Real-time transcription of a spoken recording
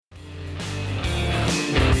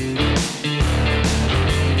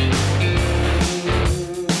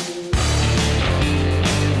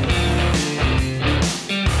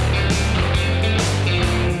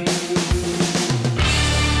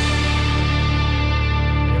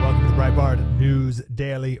Breitbart News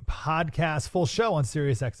Daily Podcast. Full show on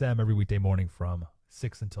SiriusXM every weekday morning from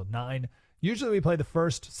 6 until 9. Usually we play the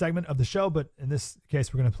first segment of the show, but in this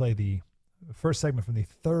case, we're going to play the first segment from the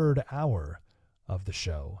third hour of the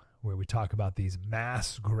show, where we talk about these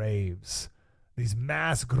mass graves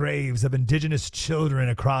of Indigenous children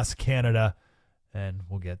across Canada, and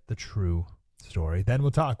we'll get the true story. Then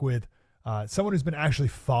we'll talk with someone who's been actually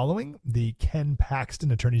following the Ken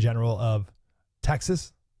Paxton, Attorney General of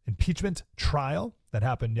Texas impeachment trial that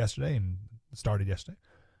happened yesterday and started yesterday.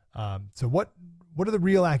 So what are the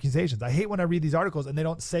real accusations? I hate when I read these articles and they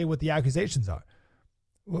don't say what the accusations are.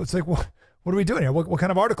 Well, it's like, what are we doing here? What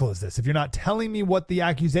kind of article is this if you're not telling me what the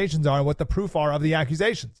accusations are and what the proof are of the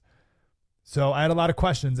accusations? So I had a lot of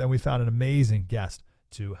questions, and we found an amazing guest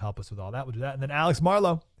to help us with all that. We'll do that. And then Alex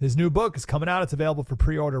Marlow, his new book is coming out. It's available for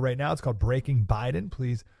pre-order right now. It's called Breaking Biden.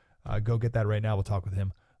 Please go get that right now. We'll talk with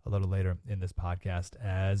him a little later in this podcast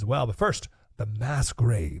as well. But first, the mass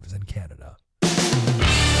graves in Canada. Let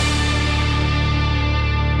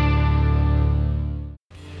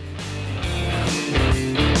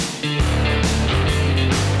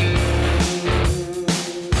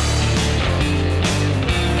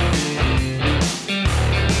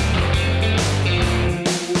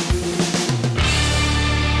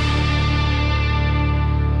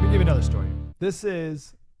me give you another story.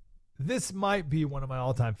 This might be one of my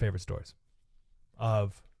all-time favorite stories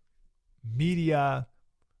of media,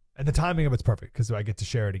 and the timing of it's perfect because I get to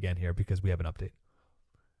share it again here because we have an update.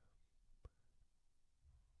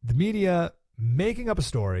 The media making up a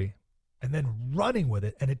story and then running with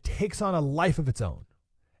it, and it takes on a life of its own.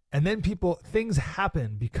 And then things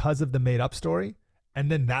happen because of the made-up story,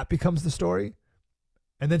 and then that becomes the story.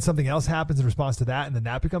 And then something else happens in response to that, and then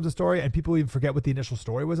that becomes a story, and people even forget what the initial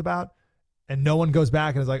story was about. And no one goes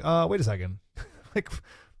back and is like, oh, wait a second. Like,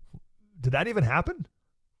 did that even happen?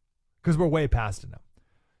 Because we're way past it now.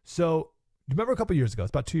 So, you remember a couple years ago, it's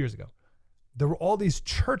about 2 years ago, there were all these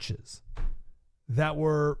churches that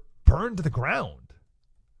were burned to the ground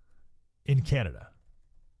in Canada.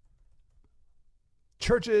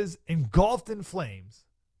 Churches engulfed in flames,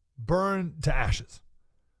 burned to ashes.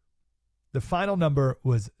 The final number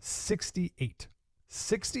was 68.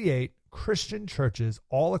 68 Christian churches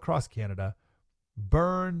all across Canada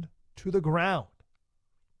burned to the ground.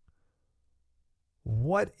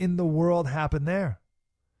 What in the world happened there?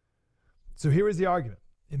 So here is the argument.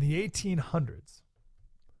 In the 1800s,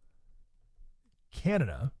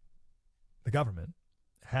 Canada, the government,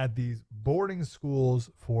 had these boarding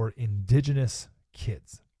schools for Indigenous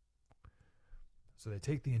kids. So they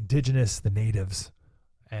take the Indigenous, the natives,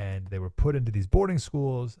 and they were put into these boarding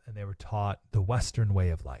schools, and they were taught the Western way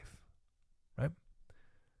of life, right?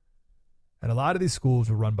 And a lot of these schools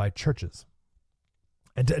were run by churches.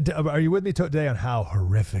 And are you with me today on how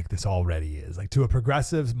horrific this already is? Like, to a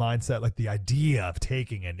progressive's mindset, like the idea of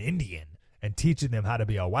taking an Indian and teaching them how to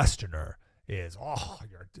be a Westerner is,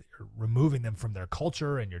 you're removing them from their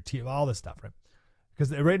culture and all this stuff, right?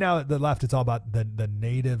 Because right now at the left, it's all about the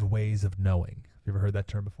native ways of knowing. Have you ever heard that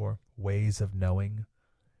term before? Ways of knowing.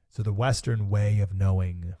 So the Western way of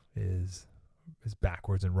knowing is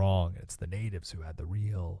backwards and wrong. It's the natives who had the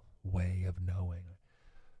real way of knowing.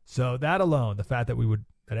 So that alone, the fact that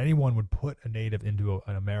anyone would put a native into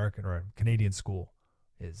an American or a Canadian school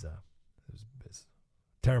is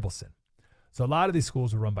terrible sin. So a lot of these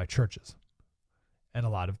schools were run by churches, and a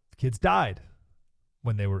lot of kids died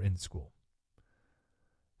when they were in school.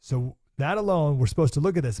 So that alone, we're supposed to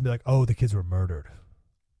look at this and be like, oh, the kids were murdered.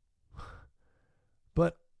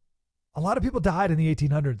 But a lot of people died in the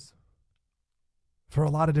 1800s for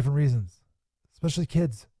a lot of different reasons, especially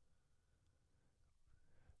kids.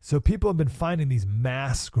 So people have been finding these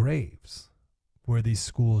mass graves where these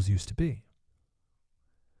schools used to be.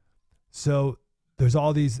 So there's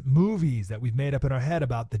all these movies that we've made up in our head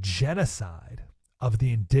about the genocide of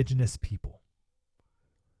the Indigenous people,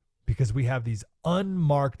 because we have these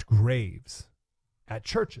unmarked graves at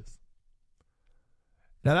churches.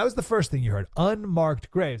 Now, that was the first thing you heard, unmarked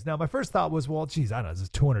graves. Now, my first thought was, well, geez, I don't know, this is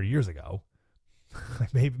 200 years ago.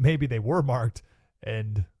 maybe they were marked,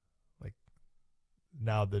 and like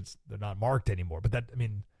now they're not marked anymore. But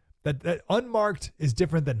that unmarked is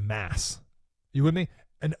different than mass. You with me?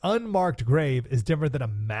 An unmarked grave is different than a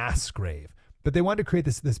mass grave. But they wanted to create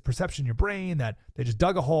this perception in your brain that they just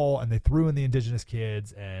dug a hole and they threw in the Indigenous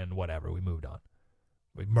kids and whatever. We moved on.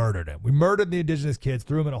 We murdered him. We murdered the Indigenous kids,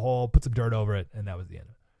 threw them in a hole, put some dirt over it, and that was the end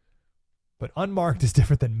of it. But unmarked is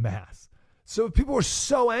different than mass. So people were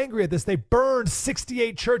so angry at this, they burned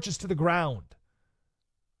 68 churches to the ground.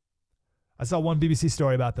 I saw one BBC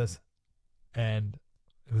story about this, and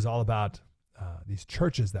it was all about these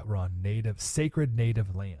churches that were on sacred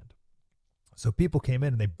native land. So people came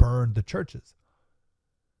in and they burned the churches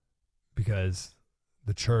because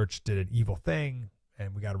the church did an evil thing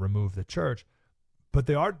and we got to remove the church. But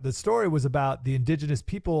the story was about the indigenous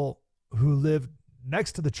people who lived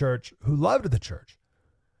next to the church who loved the church.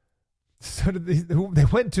 So they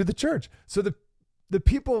went to the church. So the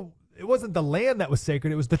people, it wasn't the land that was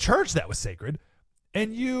sacred, it was the church that was sacred.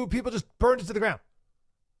 And people just burned it to the ground.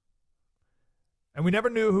 And we never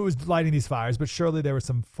knew who was lighting these fires, but surely there were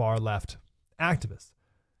some far left activists.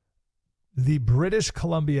 The British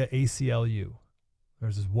Columbia ACLU,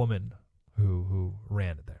 there's this woman who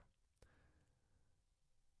ran it there.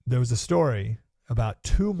 There was a story about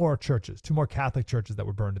two more Catholic churches that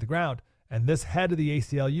were burned to the ground. And this head of the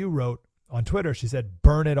ACLU wrote on Twitter, she said,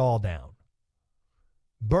 burn it all down.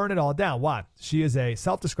 Burn it all down. Why? She is a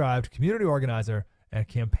self-described community organizer and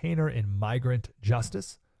campaigner in migrant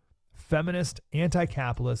justice, feminist,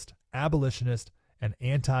 anti-capitalist, abolitionist, and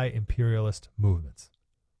anti-imperialist movements.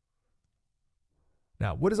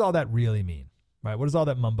 Now, what does all that really mean? Right? What does all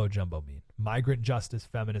that mumbo jumbo mean? Migrant justice,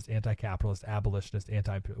 feminist, anti-capitalist, abolitionist,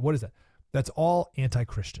 anti-imperialist. What is that? That's all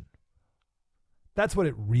anti-Christian. That's what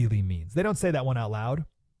it really means. They don't say that one out loud,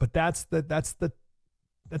 but that's the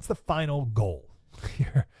final goal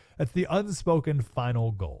here. That's the unspoken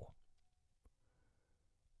final goal.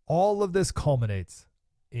 All of this culminates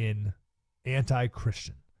in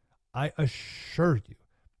anti-Christian. I assure you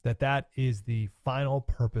that is the final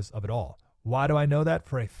purpose of it all. Why do I know that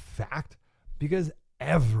for a fact? Because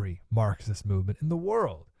every Marxist movement in the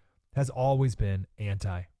world has always been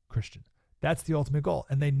anti-Christian. That's the ultimate goal.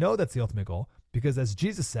 And they know that's the ultimate goal because, as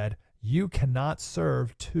Jesus said, you cannot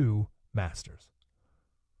serve two masters.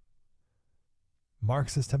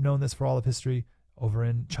 Marxists have known this for all of history. Over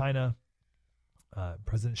in China,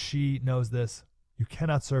 President Xi knows this. You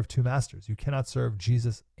cannot serve two masters. You cannot serve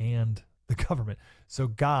Jesus and the government. So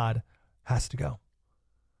God has to go.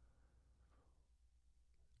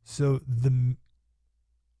 So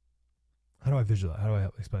how do I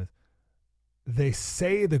explain this? They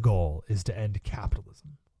say the goal is to end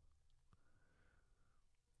capitalism.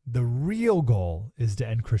 The real goal is to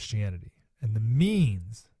end Christianity, and the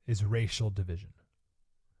means is racial division.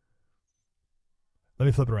 Let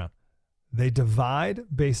me flip it around. They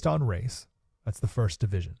divide based on race. That's the first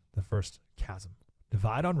division, the first chasm.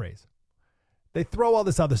 Divide on race. They throw all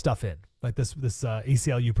this other stuff in, like this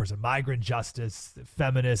ACLU person, migrant justice,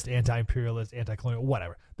 feminist, anti-imperialist, anti-colonial,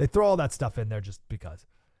 whatever. They throw all that stuff in there just because.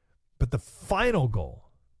 But the final goal,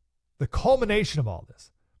 the culmination of all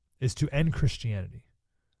this, is to end Christianity.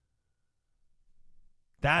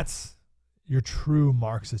 That's your true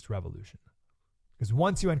Marxist revolution. Because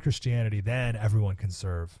once you end Christianity, then everyone can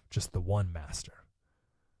serve just the one master.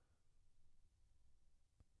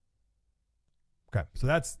 Okay, so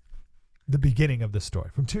that's the beginning of the story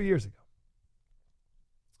from 2 years ago.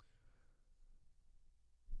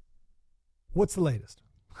 What's the latest?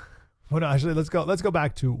 Well, no, actually, let's go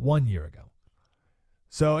back to 1 year ago.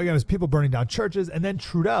 So again, it was people burning down churches, and then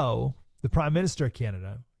Trudeau, the Prime Minister of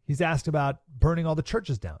Canada, he's asked about burning all the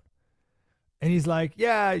churches down. And he's like,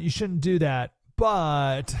 yeah, you shouldn't do that,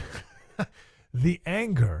 but the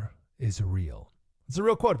anger is real. It's a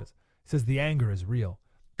real quote of his. He says, the anger is real.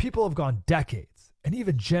 People have gone decades and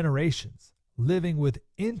even generations living with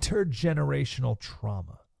intergenerational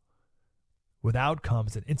trauma, with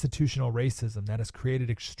outcomes and institutional racism that has created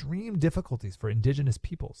extreme difficulties for Indigenous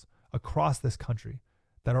peoples across this country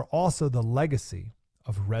that are also the legacy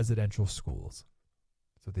of residential schools.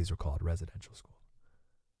 So these are called residential schools.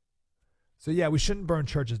 So yeah, we shouldn't burn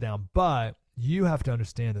churches down, but you have to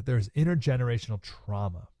understand that there's intergenerational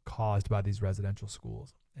trauma caused by these residential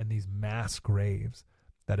schools and these mass graves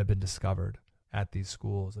that have been discovered at these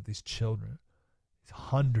schools of these children, these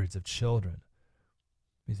hundreds of children,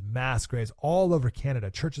 these mass graves all over Canada.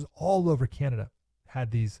 Churches all over Canada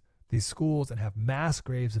had these schools and have mass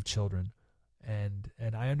graves of children. And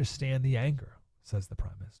I understand the anger, says the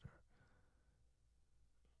Prime Minister.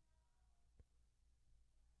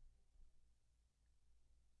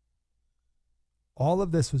 All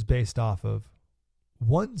of this was based off of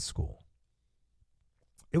one school.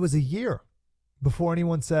 It was a year before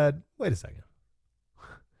anyone said, wait a second,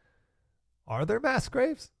 are there mass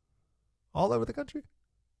graves all over the country?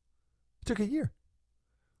 It took a year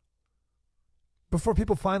before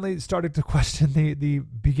people finally started to question the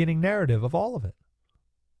beginning narrative of all of it.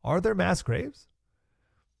 Are there mass graves?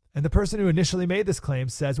 And the person who initially made this claim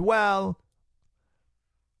says, well,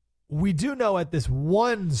 we do know at this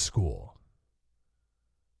one school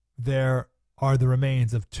there are the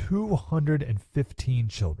remains of 215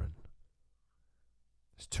 children.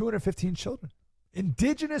 There's 215 children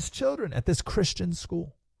Indigenous children at this Christian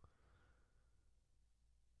school.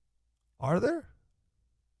 Are there?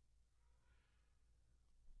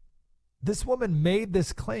 This woman made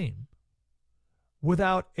this claim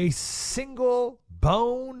without a single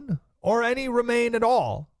bone or any remain at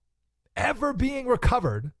all ever being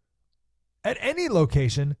recovered at any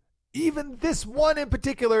location. Even this one in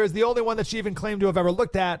particular is the only one that she even claimed to have ever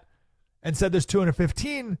looked at and said there's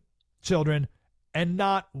 215 children and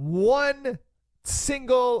not one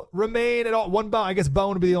single remain at all. One bone, I guess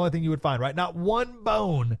bone would be the only thing you would find, right? Not one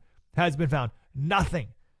bone has been found. Nothing.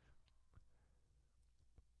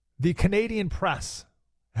 The Canadian press,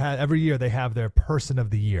 every year they have their Person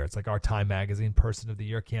of the Year. It's like our Time magazine, Person of the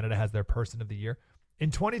Year. Canada has their Person of the Year.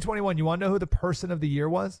 In 2021, you want to know who the Person of the Year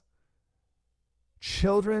was?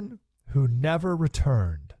 Children who never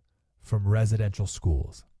returned from residential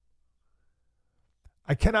schools.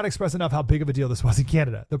 I cannot express enough how big of a deal this was in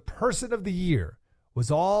Canada. The Person of the Year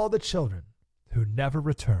was all the children who never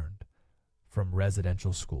returned from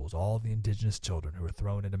residential schools, all the Indigenous children who were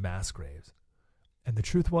thrown into mass graves. And the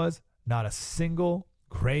truth was, not a single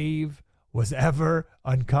grave was ever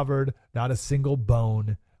uncovered. Not a single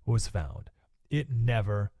bone was found. It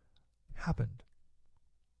never happened.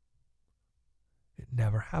 It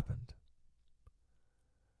never happened.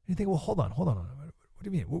 You think, well, hold on. What do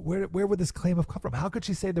you mean? Where would this claim have come from? How could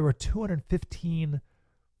she say there were 215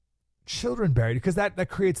 children buried? Because that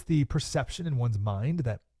creates the perception in one's mind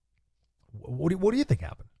that, what do you think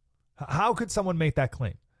happened? How could someone make that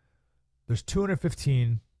claim? There's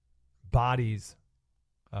 215 bodies,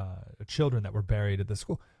 children that were buried at the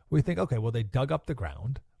school. We think, okay, well, they dug up the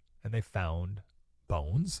ground and they found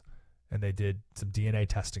bones and they did some DNA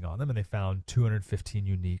testing on them and they found 215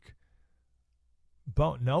 unique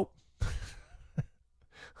bones. Nope.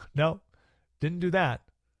 No, didn't do that.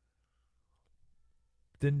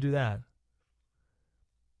 This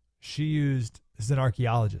is an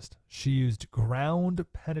archaeologist. She used ground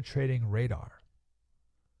penetrating radar.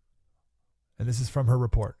 And this is from her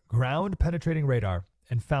report. Ground penetrating radar,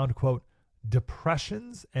 and found, quote,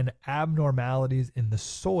 depressions and abnormalities in the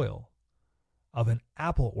soil of an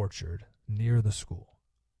apple orchard near the school.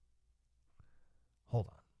 Hold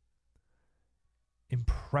on.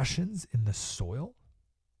 Impressions in the soil?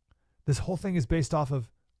 This whole thing is based off of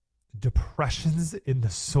depressions in the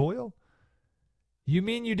soil? You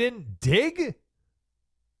mean you didn't dig?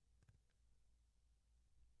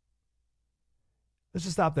 Let's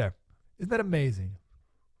just stop there. Isn't that amazing?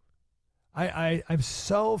 I'm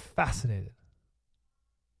so fascinated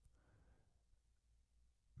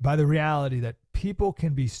by the reality that people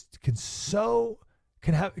can be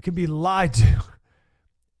lied to,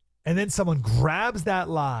 and then someone grabs that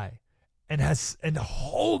lie and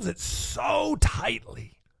holds it so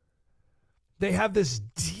tightly. They have this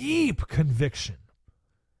deep conviction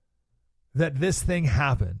that this thing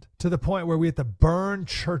happened, to the point where we have to burn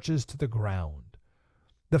churches to the ground.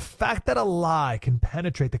 The fact that a lie can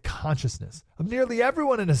penetrate the consciousness of nearly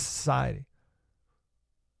everyone in a society,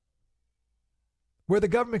 where the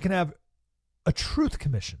government can have a truth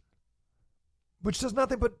commission, which does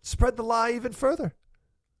nothing but spread the lie even further.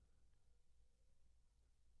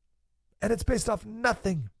 And it's based off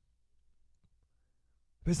nothing.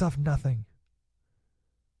 Based off nothing.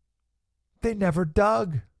 They never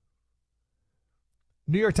dug.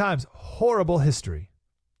 New York Times, horrible history.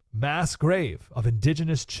 Mass grave of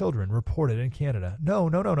Indigenous children reported in Canada. No.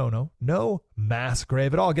 No mass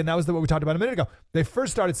grave at all. Again, that was what we talked about a minute ago. They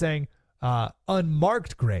first started saying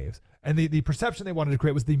unmarked graves. And the perception they wanted to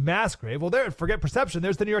create was the mass grave. Well, forget perception.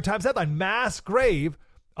 There's the New York Times headline. Mass grave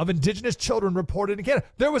of Indigenous children reported in Canada.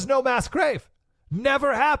 There was no mass grave.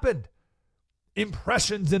 Never happened.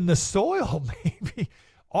 Impressions in the soil, maybe.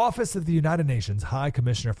 Office of the United Nations High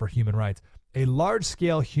Commissioner for Human Rights. A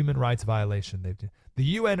large-scale human rights violation. The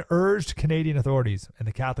UN urged Canadian authorities and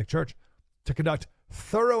the Catholic Church to conduct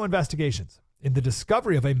thorough investigations in the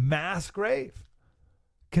discovery of a mass grave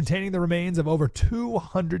containing the remains of over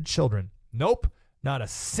 200 children. Nope, not a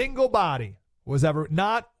single body was ever,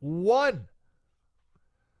 not one.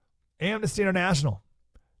 Amnesty International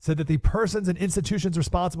said that the persons and institutions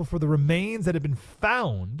responsible for the remains that have been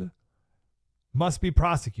found must be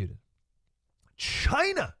prosecuted.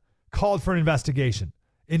 China called for an investigation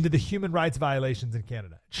into the human rights violations in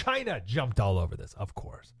Canada. China jumped all over this, of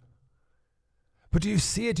course. But do you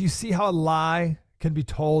see it? Do you see how a lie can be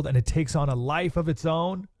told and it takes on a life of its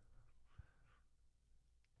own?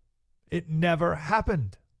 It never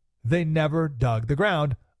happened. They never dug the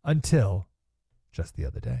ground until just the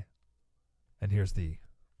other day. And here's the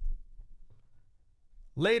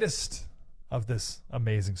latest of this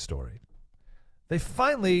amazing story. They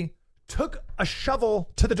finally took a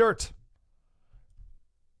shovel to the dirt.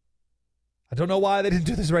 I don't know why they didn't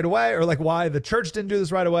do this right away, or like why the church didn't do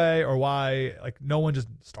this right away, or why like no one just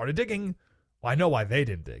started digging. Well, I know why they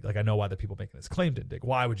didn't dig. Like I know why the people making this claim didn't dig.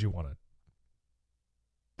 Why would you want to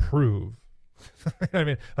prove? You know what I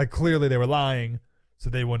mean? Like clearly they were lying, so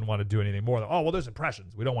they wouldn't want to do anything more than, oh, well, there's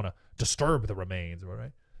impressions. We don't want to disturb the remains,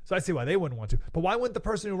 right? So I see why they wouldn't want to. But why wouldn't the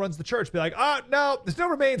person who runs the church be like, oh, no, there's no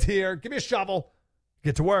remains here. Give me a shovel.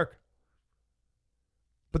 Get to work.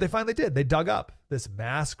 But they finally did. They dug up this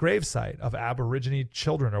mass gravesite of Aborigine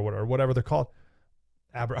children or whatever they're called.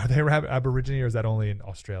 Are they Aborigine or is that only in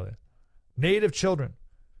Australia? Native children.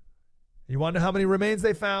 You want to know how many remains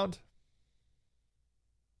they found?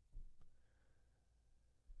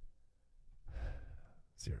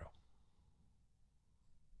 Zero.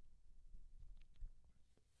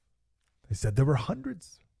 They said there were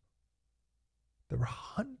hundreds. There were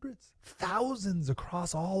hundreds, thousands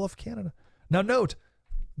across all of Canada. Now note,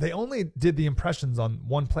 they only did the impressions on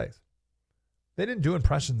one place. They didn't do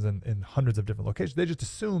impressions in hundreds of different locations. They just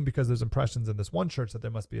assumed because there's impressions in this one church that there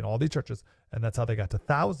must be in all these churches, and that's how they got to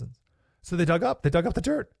thousands. So they dug up the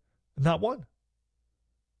dirt. Not one.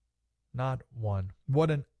 Not one.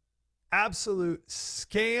 What an absolute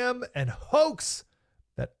scam and hoax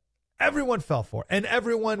that everyone fell for and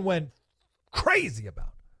everyone went crazy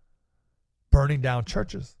about. Burning down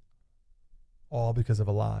churches. All because of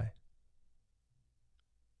a lie.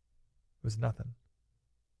 It was nothing.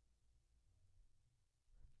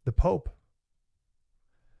 The Pope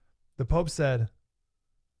said,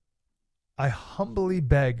 I humbly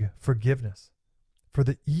beg forgiveness for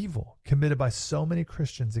the evil committed by so many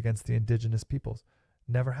Christians against the Indigenous peoples.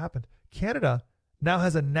 Never happened. Canada now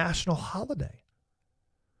has a national holiday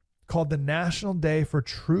called the National Day for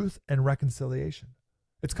Truth and Reconciliation.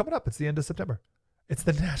 It's coming up. It's the end of September. It's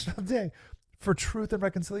the National Day for Truth and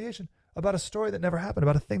Reconciliation, about a story that never happened,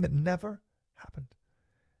 about a thing that never happened.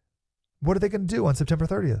 What are they going to do on September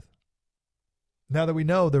 30th? Now that we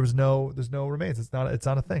know there's no remains, it's not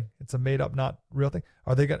a thing. It's a made up, not real thing.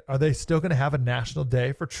 Are they still going to have a National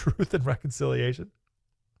Day for Truth and Reconciliation?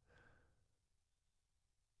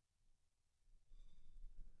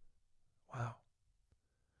 Wow.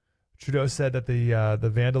 Trudeau said that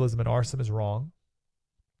the vandalism and arson is wrong,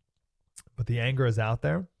 but the anger is out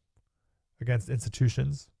there against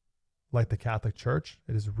institutions like the Catholic Church.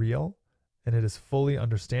 It is real, and it is fully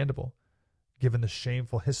understandable, given the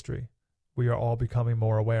shameful history we are all becoming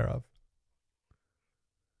more aware of.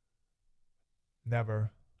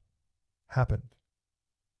 Never happened.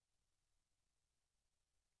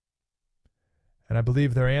 And I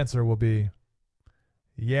believe their answer will be,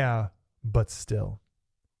 yeah, but still.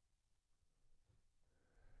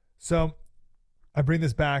 So I bring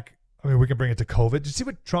this back. I mean, we can bring it to COVID. Did you see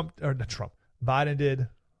what Biden did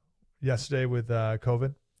yesterday with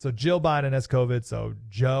COVID? So Jill Biden has COVID, so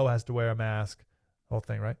Joe has to wear a mask, whole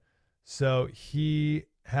thing, right? So he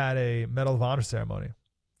had a Medal of Honor ceremony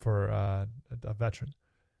for a veteran.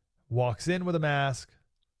 Walks in with a mask.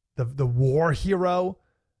 The war hero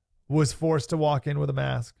was forced to walk in with a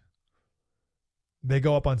mask. They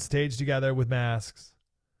go up on stage together with masks.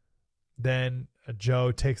 Then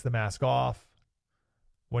Joe takes the mask off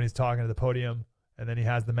when he's talking to the podium, and then he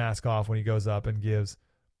has the mask off when he goes up and gives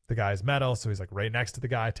the guy's medal. So he's like right next to the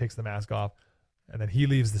guy, takes the mask off, and then he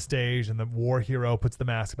leaves the stage, and the war hero puts the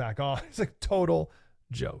mask back on. It's like total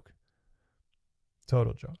joke.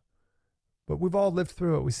 Total joke. But we've all lived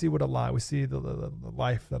through it. We see what a lie, we see the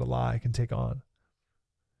life that a lie can take on.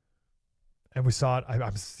 And we saw it.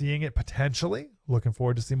 I'm seeing it potentially. Looking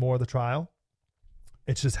forward to see more of the trial.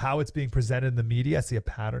 It's just how it's being presented in the media. I see a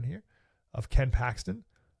pattern here of Ken Paxton,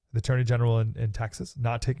 the Attorney General in Texas,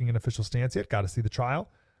 not taking an official stance yet. Got to see the trial.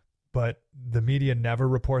 But the media never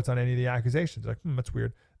reports on any of the accusations. Like, that's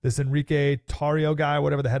weird. This Enrique Tarrio guy,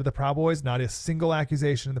 whatever, the head of the Proud Boys, not a single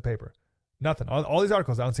accusation in the paper. Nothing. All these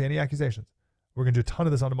articles, I don't see any accusations. We're going to do a ton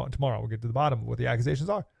of this on tomorrow. We'll get to the bottom of what the accusations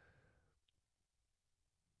are.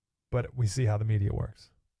 But we see how the media works.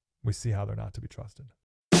 We see how they're not to be trusted.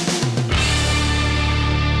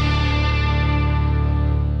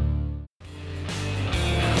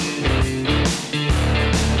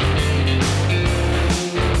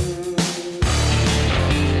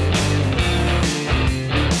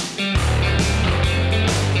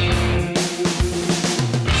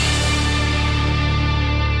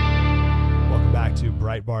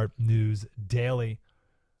 Breitbart News Daily.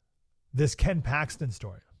 This Ken Paxton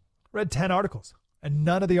story. Read 10 articles, and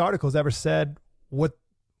none of the articles ever said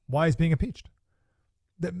why he's being impeached.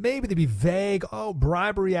 That maybe they'd be vague,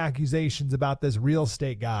 bribery accusations about this real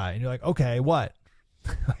estate guy. And you're like, okay, what?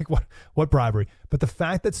 Like what bribery? But the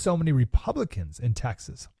fact that so many Republicans in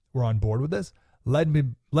Texas were on board with this led me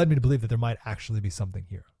to believe that there might actually be something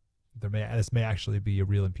here. This may actually be a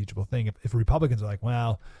real impeachable thing. If Republicans are like,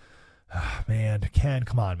 well, man, Ken,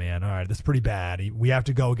 come on, man. All right, this is pretty bad. We have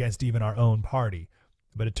to go against even our own party.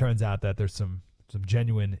 But it turns out that there's some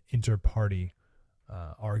genuine inter-party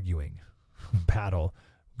arguing battle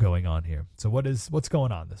going on here. So what's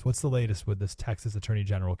going on this? What's the latest with this Texas Attorney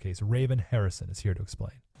General case? Raven Harrison is here to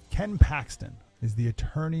explain. Ken Paxton is the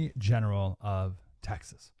Attorney General of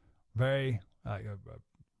Texas. Very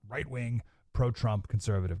right-wing, pro-Trump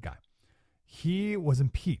conservative guy. He was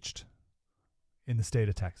impeached in the state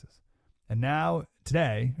of Texas. And now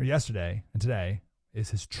yesterday and today is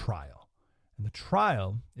his trial. And the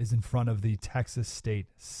trial is in front of the Texas State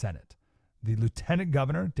Senate. The Lieutenant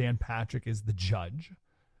Governor, Dan Patrick, is the judge.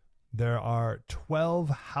 There are 12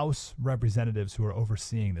 House representatives who are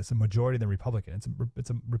overseeing this, a majority of them Republican. It's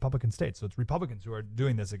a Republican state, so it's Republicans who are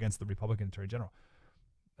doing this against the Republican Attorney General.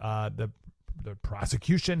 The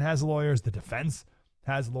prosecution has lawyers, the defense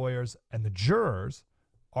has lawyers, and the jurors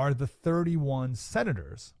are the 31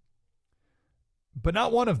 senators, but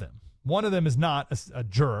not one of them. One of them is not a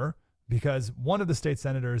juror because one of the state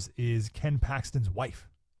senators is Ken Paxton's wife.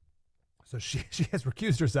 So she has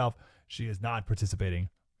recused herself. She is not participating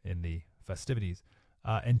in the festivities.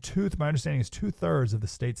 And my understanding is 2/3 of the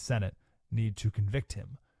state Senate need to convict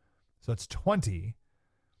him. So it's 20,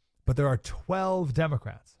 but there are 12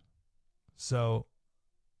 Democrats. So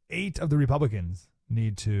 8 of the Republicans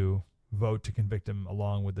need to vote to convict him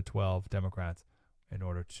along with the 12 Democrats in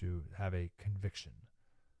order to have a conviction.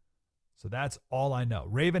 So that's all I know.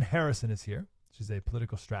 Raven Harrison is here. She's a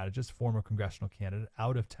political strategist, former congressional candidate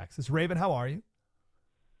out of Texas. Raven, how are you?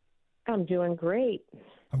 I'm doing great.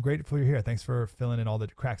 I'm grateful you're here. Thanks for filling in all the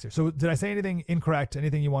cracks here. So did I say anything incorrect?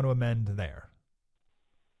 Anything you want to amend there?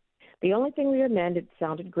 The only thing we amended,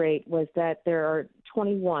 sounded great, was that there are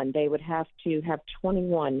 21. They would have to have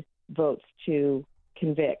 21 votes to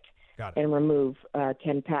convict and remove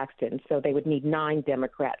Ken Paxton. So they would need 9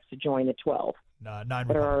 Democrats to join the 12 9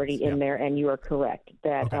 that are already in there. And you are correct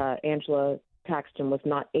that Angela Paxton was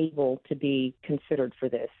not able to be considered for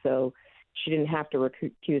this. So she didn't have to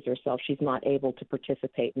recuse herself. She's not able to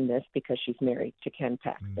participate in this because she's married to Ken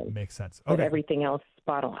Paxton. Makes sense. Okay. But everything else is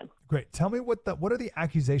spot on. Great. Tell me what are the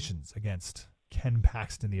accusations against Ken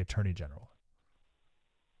Paxton, the Attorney General?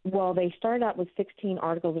 Well, they started out with 16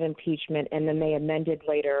 articles of impeachment, and then they amended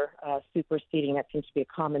later, superseding. That seems to be a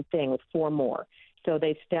common thing with 4 more. So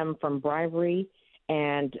they stem from bribery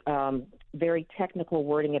and very technical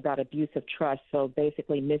wording about abuse of trust. So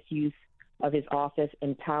basically misuse of his office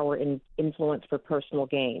and power and influence for personal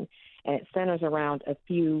gain. And it centers around a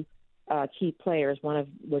few key players, one of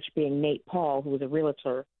which being Nate Paul, who was a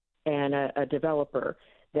realtor and a developer,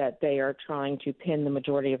 that they are trying to pin the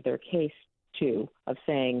majority of their case to, of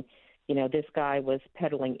saying, this guy was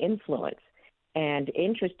peddling influence. And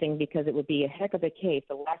interesting because it would be a heck of a case.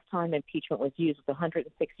 The last time impeachment was used was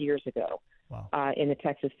 106 years ago. Wow. In the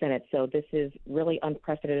Texas Senate. So this is really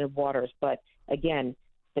unprecedented waters. But again,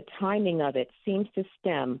 the timing of it seems to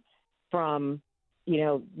stem from,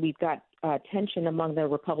 we've got tension among the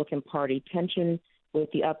Republican Party, tension with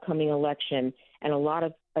the upcoming election, and a lot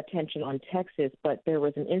of attention on Texas. But there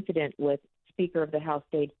was an incident with Speaker of the House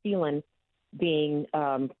Dade Phelan being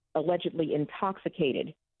allegedly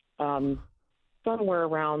intoxicated somewhere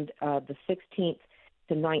around the 16th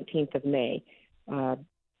to 19th of May.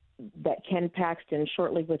 That Ken Paxton,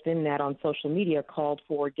 shortly within that on social media, called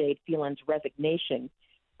for Dade Phelan's resignation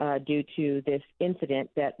due to this incident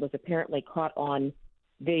that was apparently caught on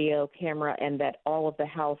video camera and that all of the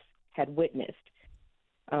House had witnessed.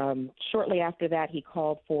 Shortly after that, he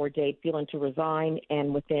called for Dade Phelan to resign,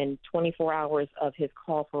 and within 24 hours of his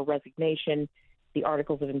call for resignation, the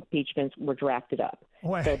articles of impeachment were drafted up.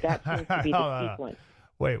 Wait. So that seems to be the sequence.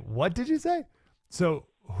 Wait, what did you say? So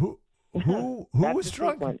who was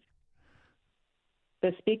drunk? Sequence.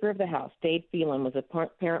 The Speaker of the House, Dade Phelan, was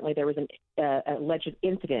apparently there was an alleged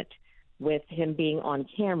incident with him being on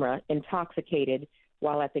camera, intoxicated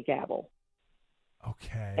while at the gavel.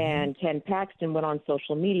 Okay. And Ken Paxton went on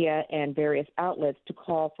social media and various outlets to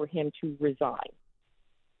call for him to resign.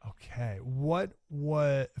 Okay.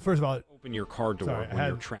 First of all, open your car door when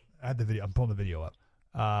you're trapped. I had the video. I'm pulling the video up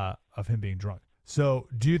of him being drunk. So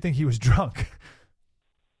do you think he was drunk?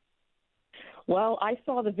 Well, I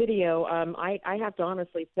saw the video. I have to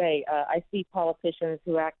honestly say, I see politicians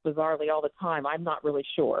who act bizarrely all the time. I'm not really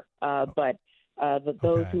sure. But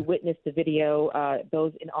Those who witnessed the video,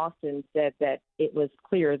 those in Austin, said that it was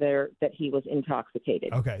clear there that he was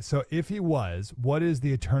intoxicated. Okay, so if he was, what is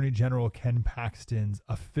the Attorney General Ken Paxton's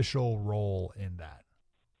official role in that?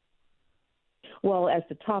 Well, as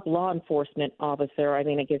the top law enforcement officer, I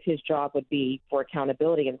mean, I guess his job would be for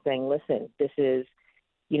accountability and saying, listen, this is,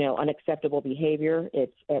 unacceptable behavior.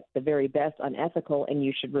 It's at the very best unethical, and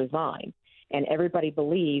you should resign. And everybody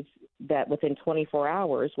believes that within 24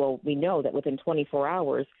 hours, well, we know that within 24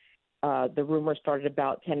 hours, the rumor started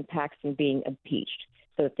about Ken Paxton being impeached,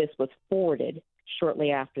 so that this was forwarded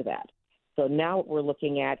shortly after that. So now what we're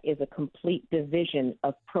looking at is a complete division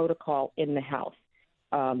of protocol in the House.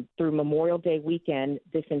 Through Memorial Day weekend,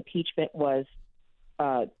 this impeachment was,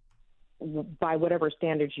 by whatever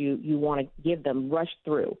standards you want to give them, rushed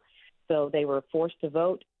through. So they were forced to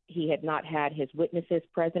vote. He had not had his witnesses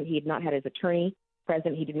present. He had not had his attorney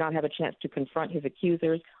present. He did not have a chance to confront his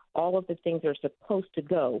accusers. All of the things are supposed to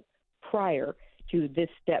go prior to this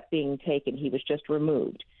step being taken. He was just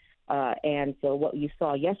removed. And so what you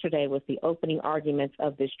saw yesterday was the opening arguments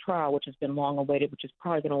of this trial, which has been long awaited, which is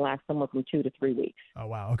probably going to last somewhere from 2 to 3 weeks. Oh,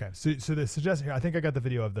 wow. Okay. So the suggestion here, I think I got the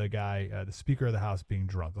video of the guy, the Speaker of the House, being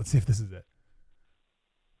drunk. Let's see if this is it.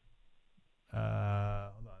 Hold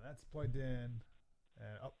on. That's plugged in.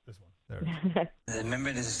 This one. There it is. The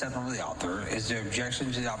amendment is acceptable to the author. Is there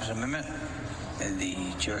objection to the opposite amendment? And the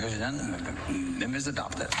chair has done. The amendment is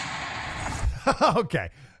adopted. Okay.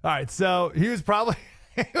 All right. So he was probably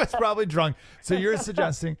drunk. So you're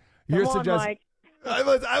suggesting whatever.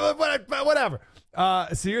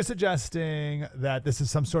 So you're suggesting that this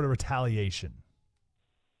is some sort of retaliation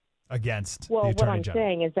against the Attorney General. What I'm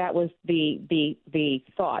saying is that was the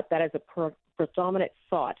thought. That is a predominant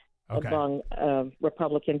thought among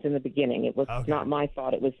Republicans in the beginning. It was not my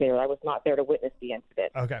thought. It was there. I was not there to witness the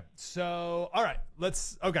incident. Okay. So, all right.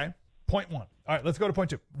 Point one. All right, let's go to point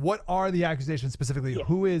two. What are the accusations specifically? Yeah.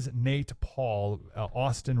 Who is Nate Paul,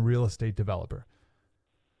 Austin real estate developer?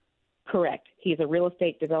 Correct. He's a real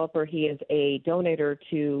estate developer. He is a donator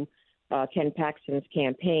to Ken Paxton's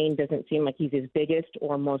campaign. Doesn't seem like he's his biggest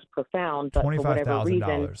or most profound, but for whatever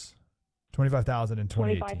reason. $25,000 in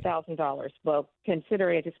 2018. $25,000. Well,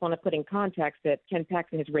 considering, I just want to put in context that Ken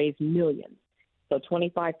Paxton has raised millions. So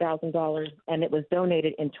 $25,000, and it was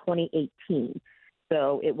donated in 2018.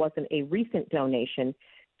 So it wasn't a recent donation.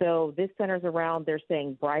 So this centers around, they're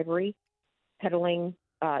saying, bribery, peddling,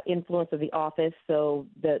 influence of the office. So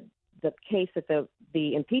the case that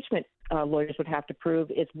the impeachment lawyers would have to prove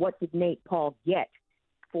is, what did Nate Paul get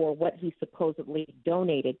for what he supposedly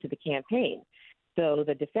donated to the campaign? So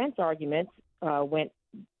the defense arguments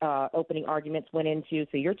opening arguments went into,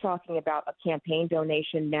 so you're talking about a campaign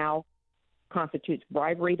donation now constitutes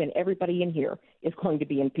bribery, then everybody in here is going to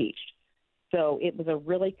be impeached. So it was a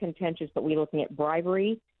really contentious, but we're looking at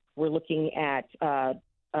bribery. We're looking at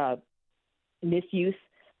misuse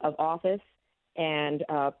of office and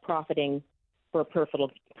profiting for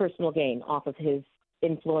personal gain off of his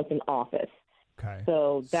influence in office. Okay.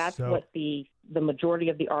 So that's what the majority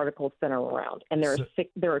of the articles center around. And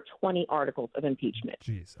there are 20 articles of impeachment.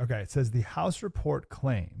 Geez. Okay. It says the House report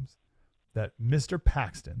claims that Mr.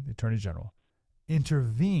 Paxton, the Attorney General,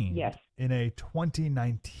 intervened in a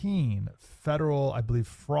 2019 federal, I believe,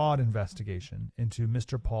 fraud investigation into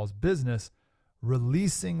Mr. Paul's business,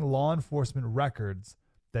 releasing law enforcement records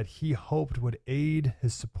that he hoped would aid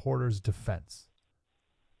his supporters' defense.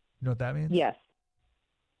 You know what that means? Yes.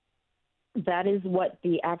 That is what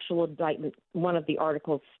the actual indictment, one of the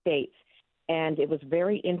articles, states. And it was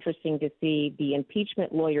very interesting to see the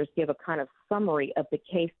impeachment lawyers give a kind of summary of the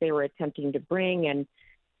case they were attempting to bring, and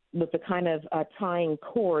with the kind of tying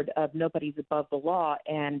cord of nobody's above the law.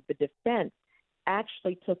 And the defense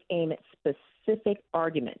actually took aim at specific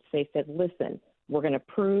arguments. They said, listen, we're going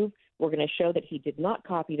to show that he did not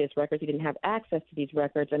copy these records. He didn't have access to these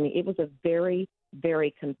records. I mean, it was a very,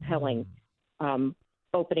 very compelling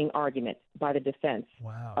opening argument by the defense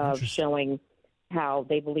of showing how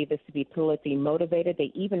they believe this to be politically motivated.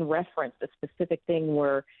 They even referenced a specific thing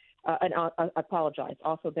where and I apologize.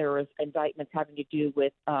 Also, there was indictments having to do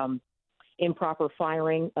with improper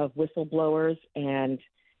firing of whistleblowers and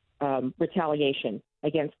retaliation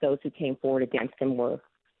against those who came forward against him were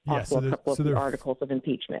also a couple of the articles of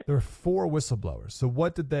impeachment. There were 4 whistleblowers. So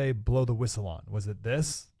what did they blow the whistle on? Was it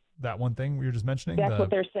that one thing we were just mentioning? That's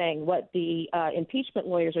what they're saying. What the impeachment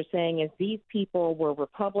lawyers are saying is these people were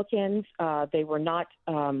Republicans. They were not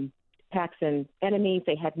Paxton enemies.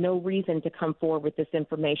 They had no reason to come forward with this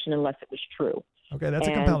information unless it was true. Okay, that's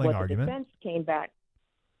a compelling argument. The defense came back.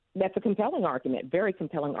 That's a compelling argument, very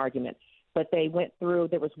compelling argument. But they went through,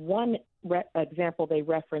 there was one example they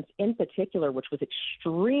referenced in particular, which was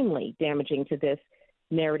extremely damaging to this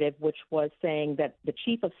narrative, which was saying that the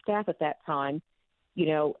chief of staff at that time,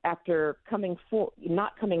 after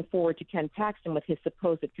not coming forward to Ken Paxton with his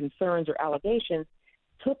supposed concerns or allegations,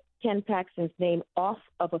 took Ken Paxton's name off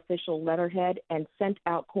of official letterhead and sent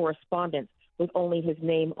out correspondence with only his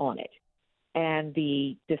name on it. And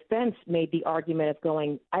the defense made the argument of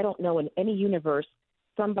going, I don't know in any universe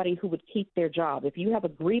somebody who would keep their job. If you have a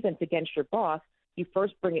grievance against your boss, you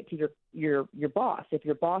first bring it to your boss. If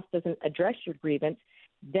your boss doesn't address your grievance,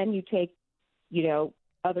 then you take,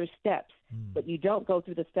 other steps. But you don't go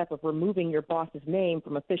through the step of removing your boss's name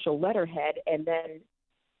from official letterhead and then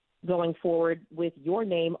going forward with your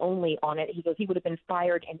name only on it. He goes, he would have been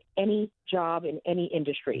fired in any job in any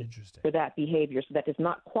industry for that behavior. So that does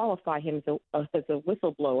not qualify him as a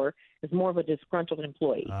whistleblower, as more of a disgruntled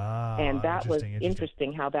employee. And that was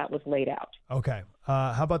interesting how that was laid out. Okay.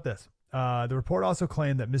 How about this? The report also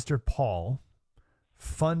claimed that Mr. Paul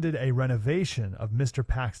funded a renovation of Mr.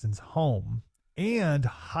 Paxton's home and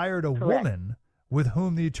hired a woman with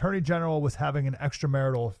whom the Attorney General was having an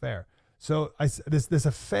extramarital affair. So this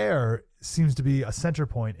affair seems to be a center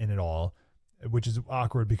point in it all, which is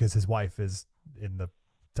awkward because his wife is in the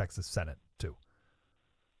Texas Senate too.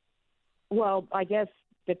 Well, I guess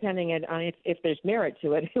depending on if there's merit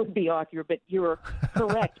to it, it would be awkward, but you're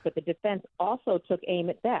correct. But the defense also took aim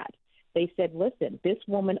at that. They said, listen, this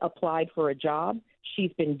woman applied for a job.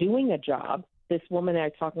 She's been doing a job. This woman that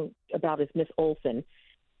I'm talking about is Miss Olson.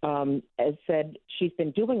 As said, she's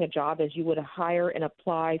been doing a job as you would hire and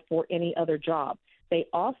apply for any other job. They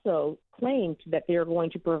also claimed that they're going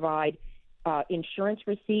to provide insurance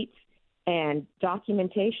receipts and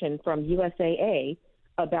documentation from USAA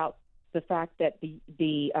about the fact that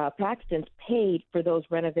the Paxtons paid for those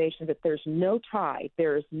renovations. That there's no tie.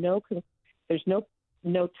 There's no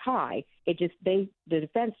tie. The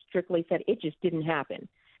defense strictly said it just didn't happen.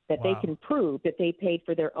 That They can prove that they paid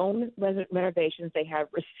for their own renovations. They have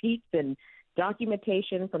receipts and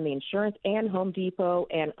documentation from the insurance and Home Depot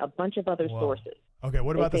and a bunch of other sources. Okay,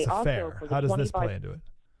 what about this affair? How does this play into it?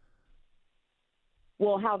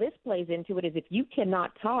 Well, how this plays into it is if you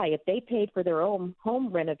cannot tie, if they paid for their own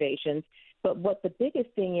home renovations, but what the biggest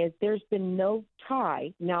thing is, there's been no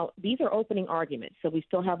tie. Now, these are opening arguments, so we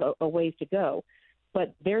still have a ways to go,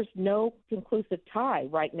 but there's no conclusive tie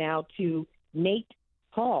right now to Nate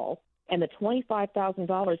Paul and the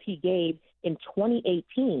 $25,000 he gave in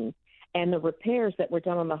 2018 and the repairs that were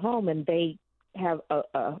done on the home. And they have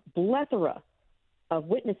a plethora of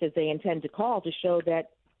witnesses they intend to call to show that,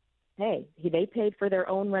 hey, they paid for their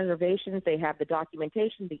own reservations. They have the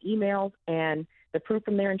documentation, the emails, and the proof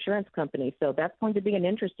from their insurance company. So that's going to be an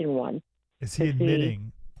interesting one. Is he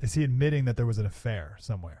admitting that there was an affair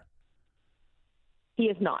somewhere? He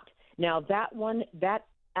is not. Now, that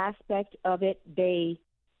aspect of it, they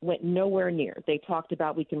went nowhere near. They talked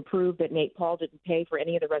about, we can prove that Nate Paul didn't pay for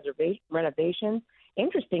any of the renovations.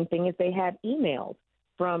 Interesting thing is they had emails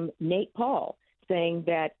from Nate Paul saying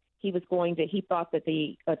that he thought that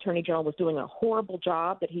the Attorney General was doing a horrible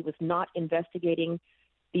job, that he was not investigating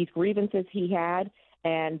these grievances he had,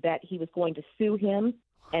 and that he was going to sue him,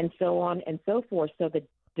 and so on and so forth. So the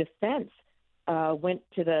defense went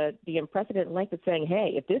to the unprecedented length of saying,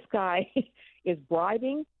 hey, if this guy is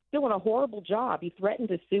bribing, doing a horrible job, he threatened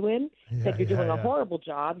to sue him, said you're doing a horrible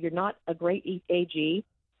job, you're not a great AG,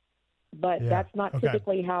 but that's not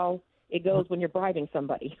typically how it goes when you're bribing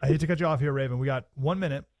somebody. I hate to cut you off here, Raven. We got 1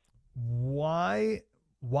 minute. Why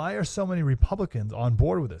are so many Republicans on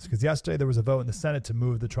board with this? Because yesterday there was a vote in the Senate to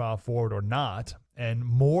move the trial forward or not, and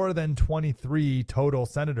more than 23 total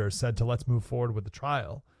senators said to let's move forward with the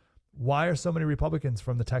trial. Why are so many Republicans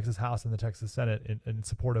from the Texas House and the Texas Senate in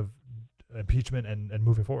support of impeachment and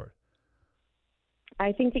moving forward?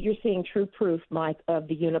 I think that you're seeing true proof, Mike, of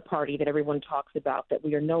the uniparty that everyone talks about, that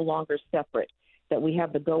we are no longer separate, that we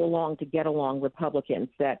have the go along to get along Republicans,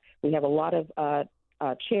 that we have a lot of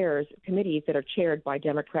committees that are chaired by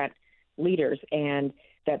Democrat leaders, and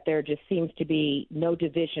that there just seems to be no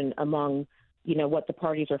division among, what the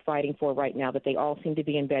parties are fighting for right now, that they all seem to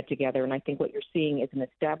be in bed together. And I think what you're seeing is an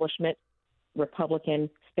establishment Republican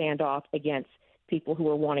standoff against people who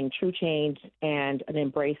are wanting true change and an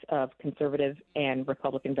embrace of conservative and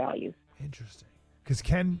Republican values. Interesting. Because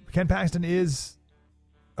Ken Paxton is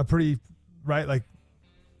a pretty, right, like,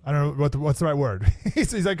 I don't know what's the right word.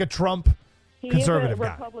 he's like a Trump conservative guy.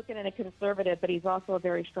 He is a Republican and a conservative, but he's also a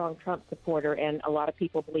very strong Trump supporter, and a lot of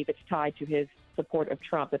people believe it's tied to his support of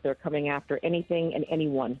Trump, that they're coming after anything and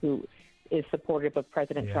anyone who is supportive of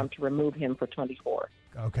President Trump to remove him for 24.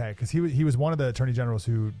 Okay, because he was one of the attorney generals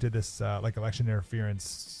who did this like election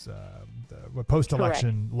interference,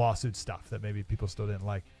 post-election lawsuit stuff that maybe people still didn't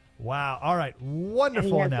like. Wow. All right.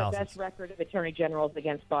 Wonderful and he has analysis. the best record of attorney generals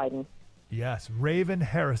against Biden. Yes. Raven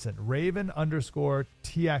Harrison.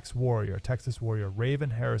 Raven_TX Warrior. Texas Warrior.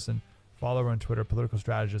 Raven Harrison. Follow her on Twitter. Political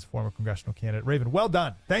strategist, former congressional candidate. Raven, well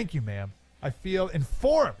done. Thank you, ma'am. I feel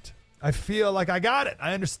informed. I feel like I got it.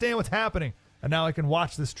 I understand what's happening. And now I can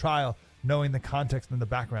watch this trial knowing the context and the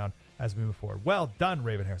background as we move forward. Well done,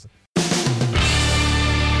 Raven Harrison.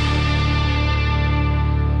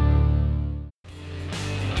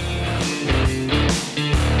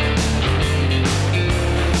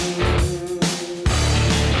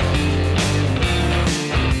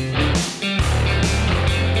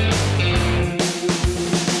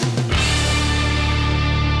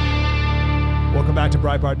 Welcome back to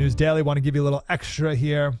Breitbart News Daily. Want to give you a little extra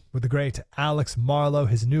here with the great Alex Marlow.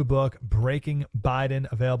 His new book, Breaking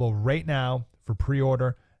Biden, available right now for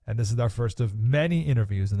pre-order. And this is our first of many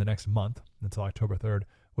interviews in the next month until October 3rd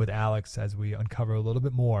with Alex as we uncover a little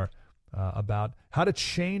bit more about how to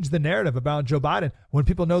change the narrative about Joe Biden. When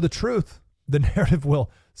people know the truth, the narrative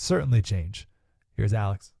will certainly change. Here's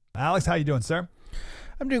Alex. Alex, how you doing, sir?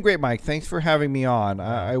 I'm doing great, Mike. Thanks for having me on.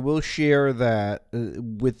 I will share that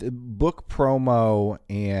with book promo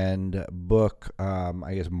and book,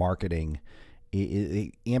 marketing,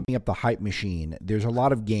 amping up the hype machine, there's a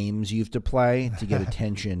lot of games you have to play to get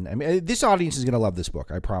attention. I mean, this audience is going to love this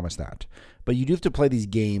book. I promise that. But you do have to play these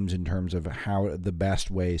games in terms of how the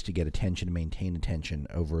best ways to get attention and maintain attention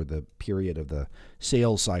over the period of the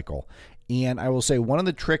sales cycle. And I will say one of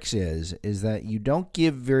the tricks is that you don't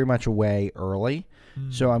give very much away early.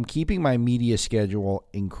 So I'm keeping my media schedule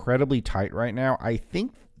incredibly tight right now. I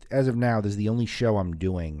think as of now, this is the only show I'm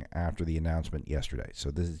doing after the announcement yesterday. So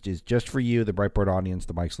this is just for you, the Breitbart audience,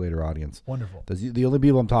 the Mike Slater audience. Wonderful. The only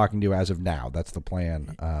people I'm talking to as of now. That's the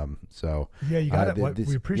plan. Yeah, you got to.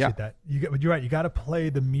 We appreciate that. You're right. You got to play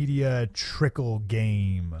the media trickle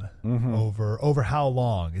game over how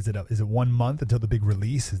long? Is it 1 month until the big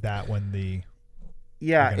release? Is that when the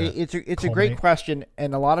it's a great question,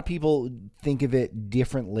 and a lot of people think of it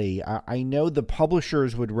differently. I know the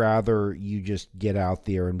publishers would rather you just get out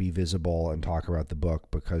there and be visible and talk about the book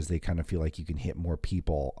because they kind of feel like you can hit more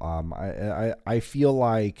people. I feel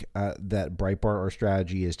like that Breitbart, our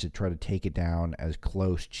strategy is to try to take it down as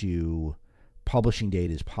close to publishing date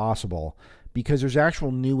as possible because there's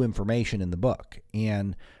actual new information in the book.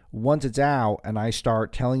 And once it's out and I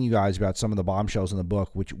start telling you guys about some of the bombshells in the book,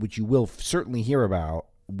 which you will certainly hear about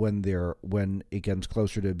when it comes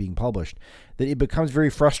closer to being published, that it becomes very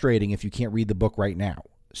frustrating if you can't read the book right now.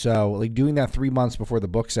 So like doing that 3 months before the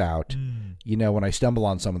book's out, when I stumble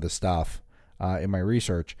on some of this stuff in my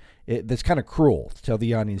research, that's kind of cruel to tell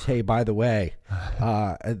the audience, hey, by the way,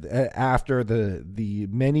 after the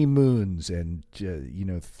many moons and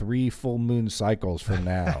 3 full moon cycles from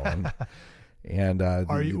now. And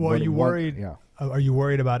are you worried? Yeah. Are you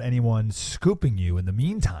worried about anyone scooping you in the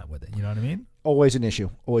meantime with it? You know what I mean? Always an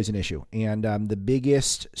issue. And the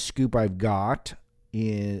biggest scoop I've got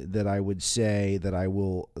that I would say that I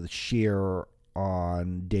will share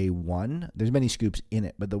on day one. There's many scoops in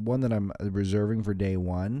it, but the one that I'm reserving for day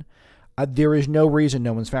one, there is no reason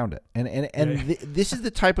no one's found it. And this is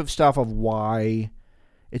the type of stuff of why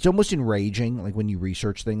it's almost enraging. Like when you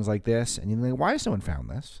research things like this, and you're like, why has no one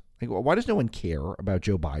found this? Like, why does no one care about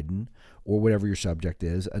Joe Biden or whatever your subject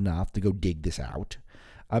is enough to go dig this out?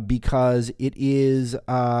 Because it is,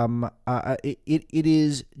 it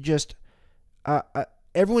is just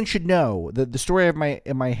everyone should know that the story I have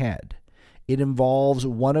in my head. It involves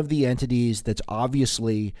one of the entities that's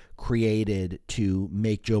obviously created to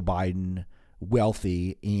make Joe Biden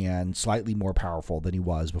wealthy and slightly more powerful than he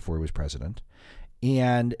was before he was president.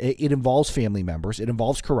 And it involves family members. It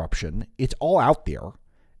involves corruption. It's all out there.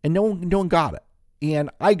 And no one got it. And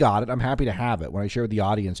I got it. I'm happy to have it. When I share with the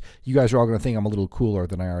audience, you guys are all going to think I'm a little cooler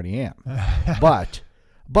than I already am. But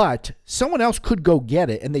someone else could go get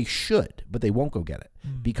it, and they should, but they won't go get it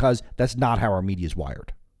because that's not how our media is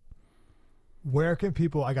wired. Where can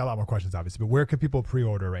people, I got a lot more questions, obviously, but where can people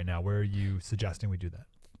pre-order right now? Where are you suggesting we do that?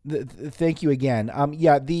 Thank you again. I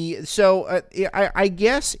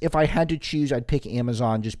guess if I had to choose, I'd pick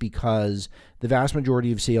Amazon just because the vast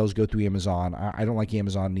majority of sales go through Amazon. I don't like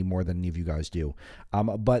Amazon any more than any of you guys do.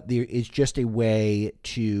 But there is just a way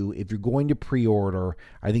to, if you're going to pre-order,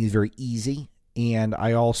 I think it's very easy. And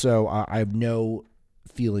I also, I have no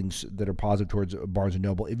feelings that are positive towards Barnes and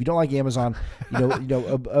Noble. If you don't like Amazon,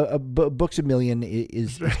 Books A Million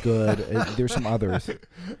is good. There's some others.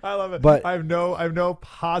 I love it. But I have no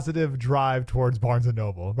positive drive towards Barnes and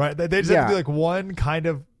Noble. Right? They just have to do like one kind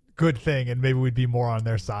of good thing, and maybe we'd be more on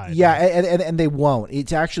their side. Yeah, and they won't.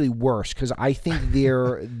 It's actually worse because I think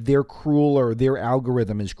they're crueler. Their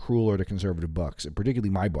algorithm is crueler to conservative books,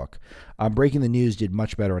 particularly my book. Breaking the News did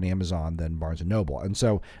much better on Amazon than Barnes and Noble, and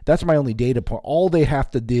so that's my only data point. All they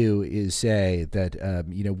have to do is say that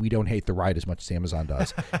we don't hate the right as much as Amazon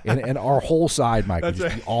does, and our whole side, Mike, would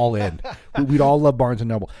just be all in. We'd all love Barnes and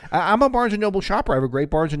Noble. I'm a Barnes and Noble shopper. I have a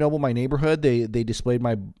great Barnes and Noble in my neighborhood. They displayed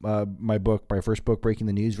my first book, Breaking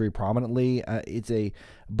the News, very prominently.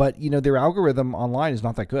 But their algorithm online is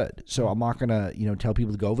not that good, so I'm not gonna tell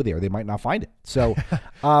people to go over there. They might not find it. So,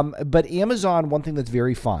 but Amazon, one thing that's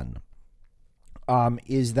very fun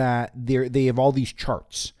is that they have all these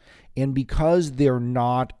charts, and because they're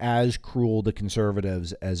not as cruel to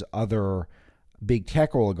conservatives as other big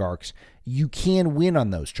tech oligarchs, you can win on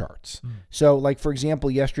those charts. So, like, for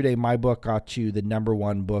example, yesterday my book got to the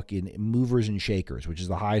 #1 book in Movers and Shakers, which is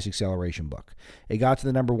the highest acceleration book. It got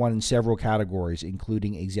to the #1 in several categories,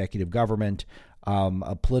 including executive government,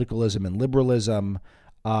 politicalism and liberalism.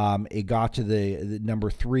 It got to the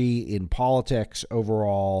 #3 in politics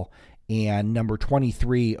overall, and number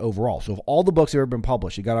 23 overall. So of all the books that have ever been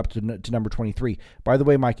published, it got up to number 23. By the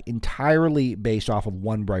way, Mike, entirely based off of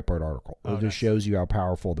one Breitbart article. It just shows you how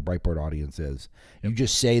powerful the Breitbart audience is. Yep. You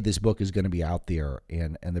just say this book is going to be out there,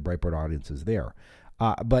 and the Breitbart audience is there.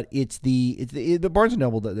 But it's the Barnes &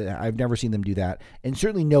 Noble that I've never seen them do that, and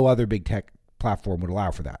certainly no other big tech platform would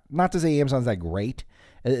allow for that. Not to say Amazon's that great.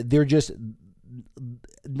 They're just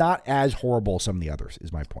not as horrible as some of the others,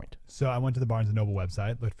 is my point. So I went to the Barnes & Noble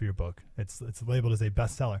website, looked for your book. It's labeled as a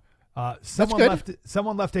bestseller.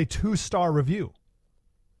 Someone left a 2-star review.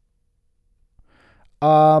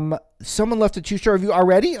 Someone left a 2-star review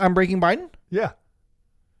already on Breaking Biden? Yeah.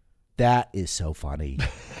 That is so funny.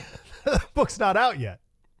 The book's not out yet.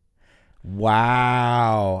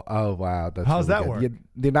 Wow. Oh, wow. That's How's really that good. work?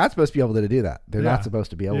 They're not supposed to be able to do that. They're not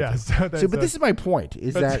supposed to be able to. But this is my point,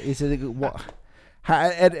 but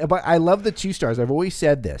I love the 2 stars. I've always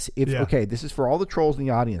said this. Okay, this is for all the trolls in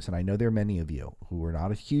the audience, and I know there are many of you who are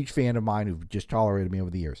not a huge fan of mine who've just tolerated me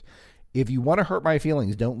over the years. If you want to hurt my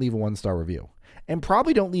feelings, don't leave a 1-star review. And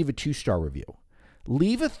probably don't leave a 2-star review.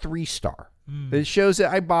 Leave a 3-star. It shows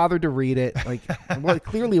that I bothered to read it.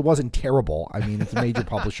 Clearly it wasn't terrible. I mean, it's a major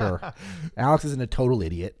publisher. Alex isn't a total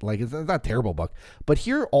idiot. It's not a terrible book. But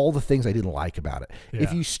here are all the things I didn't like about it. Yeah.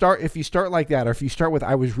 If you start like that, or if you start with,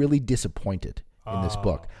 I was really disappointed in this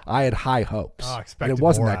book. I had high hopes. And it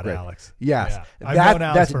wasn't more that great. Alex. Yes. Yeah. I've known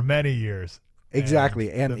Alex for many years. Exactly.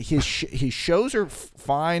 And his shows are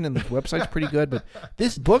fine, and the website's pretty good, but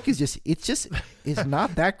this book is it's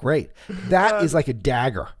not that great. That is like a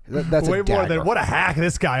dagger. That's way a dagger. More than what a hack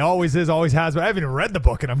this guy always is, always has. But I haven't even read the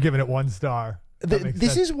book, and I'm giving it 1 star.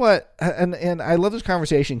 This is what, and I love this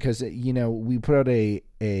conversation because we put out a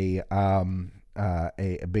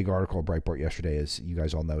big article at Breitbart yesterday, as you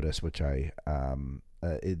guys all noticed, which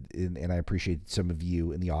and I appreciate some of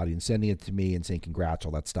you in the audience sending it to me and saying congrats,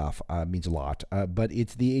 all that stuff means a lot. But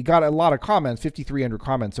it got a lot of comments, 5,300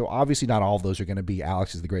 comments. So obviously not all of those are going to be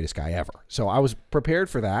Alex is the greatest guy ever. So I was prepared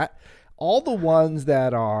for that. All the ones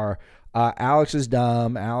that are Alex is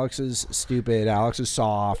dumb, Alex is stupid, Alex is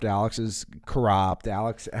soft, Alex is corrupt,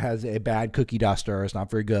 Alex has a bad cookie duster, it's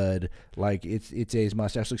not very good, it's his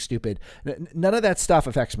mustache looks stupid. None of that stuff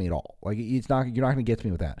affects me at all. You're not going to get to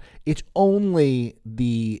me with that. It's only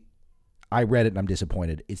I read it and I'm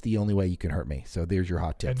disappointed. It's the only way you can hurt me. So there's your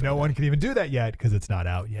hot tip. And no one can even do that yet because it's not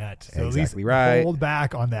out yet. So exactly at least right. Hold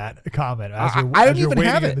back on that comment I don't even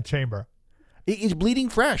have it in the chamber. It's bleeding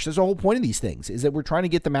fresh. That's the whole point of these things, is that we're trying to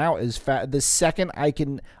get them out as fast. The second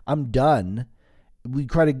I'm done, we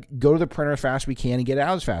try to go to the printer as fast as we can and get it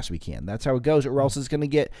out as fast as we can. That's how it goes, or else it's going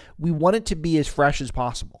to we want it to be as fresh as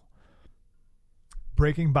possible.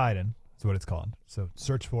 Breaking Biden is what it's called. So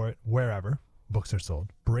search for it wherever books are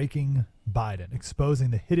sold. Breaking Biden,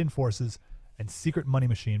 exposing the hidden forces and secret money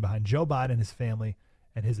machine behind Joe Biden, his family,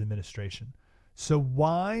 and his administration. So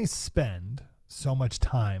why spend so much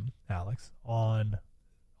time, Alex, on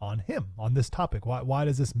him, on this topic? Why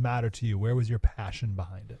does this matter to you? Where was your passion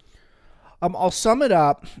behind it? I'll sum it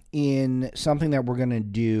up in something that we're going to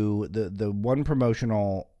do. The one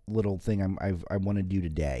promotional little thing I want to do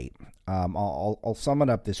today. I'll sum it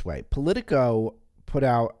up this way. Politico put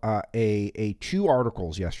out a 2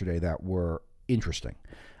 articles yesterday that were interesting.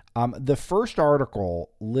 The first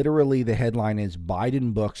article, literally the headline is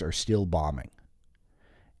 "Biden books are still bombing."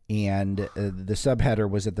 And the subheader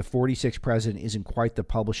was that the 46th president isn't quite the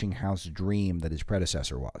publishing house dream that his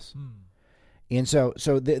predecessor was. And so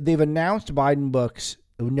they've announced Biden books.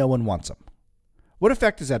 No one wants them. What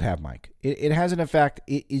effect does that have, Mike? It has an effect.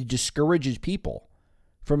 It discourages people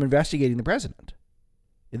from investigating the president.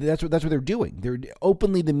 That's what they're doing.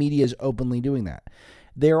 The media is openly doing that.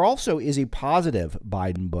 There also is a positive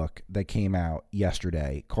Biden book that came out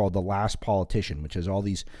yesterday called The Last Politician, which has all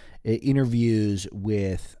these interviews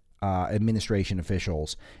with administration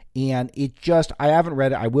officials. And I haven't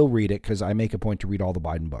read it. I will read it because I make a point to read all the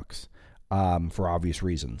Biden books for obvious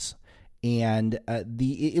reasons. And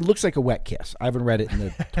it looks like a wet kiss. I haven't read it in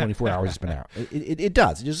the 24 hours it's been out. It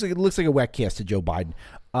does. It looks like a wet kiss to Joe Biden.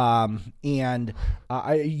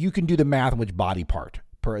 You can do the math on which body part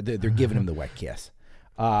they're giving him the wet kiss.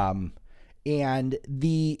 Who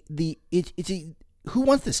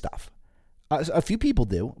wants this stuff? A few people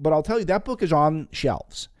do, but I'll tell you that book is on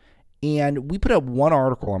shelves. And we put up one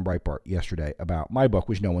article on Breitbart yesterday about my book,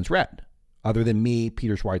 which no one's read, other than me,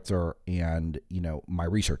 Peter Schweitzer, and my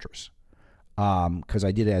researchers. Because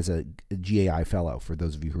I did it as a GAI fellow, for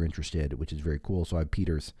those of you who are interested, which is very cool. So I have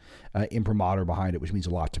Peter's imprimatur behind it, which means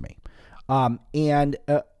a lot to me.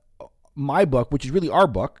 My book, which is really our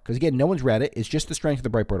book, because again, no one's read it, it's just the strength of the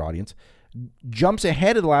Breitbart audience, jumps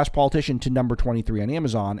ahead of The Last Politician to number 23 on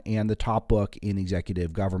Amazon and the top book in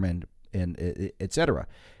executive government, and et cetera.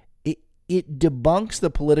 It debunks the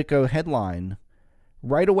Politico headline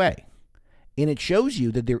right away. And it shows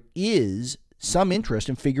you that there is some interest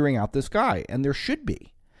in figuring out this guy, and there should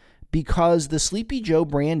be, because the Sleepy Joe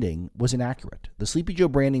branding was inaccurate. The Sleepy Joe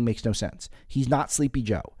branding makes no sense. He's not Sleepy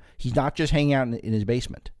Joe. He's not just hanging out in his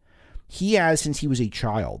basement. He has, since he was a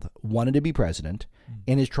child, wanted to be president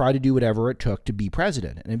and has tried to do whatever it took to be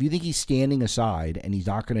president. And if you think he's standing aside and he's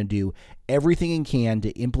not going to do everything he can to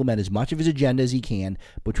implement as much of his agenda as he can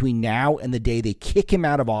between now and the day they kick him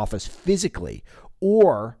out of office physically,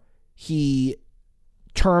 or he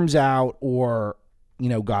terms out, or,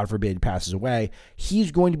 God forbid, passes away,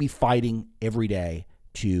 he's going to be fighting every day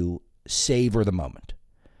to savor the moment.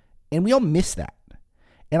 And we all miss that.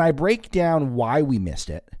 And I break down why we missed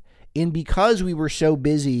it. And because we were so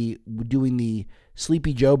busy doing the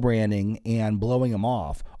Sleepy Joe branding and blowing him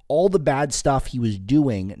off, all the bad stuff he was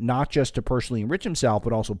doing, not just to personally enrich himself,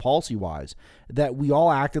 but also policy-wise, that we all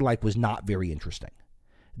acted like was not very interesting.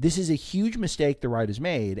 This is a huge mistake the right has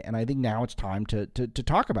made, and I think now it's time to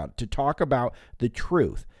talk about it, to talk about the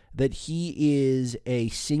truth, that he is a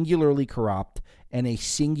singularly corrupt and a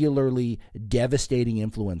singularly devastating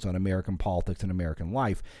influence on American politics and American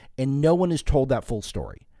life, and no one has told that full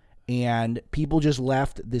story. And people just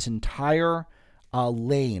left this entire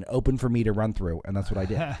lane open for me to run through, and that's what I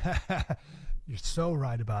did. You're so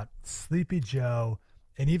right about Sleepy Joe,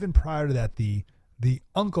 and even prior to that, the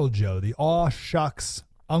Uncle Joe, the aw shucks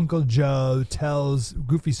Uncle Joe tells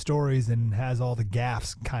goofy stories and has all the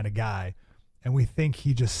gaffes kind of guy, and we think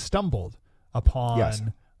he just stumbled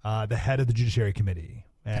upon the head of the Judiciary Committee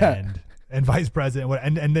and vice president,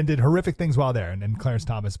 and then did horrific things while there. And Clarence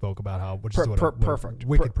Thomas spoke about how what a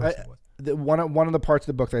wicked person was. One of the parts of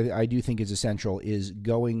the book that I do think is essential is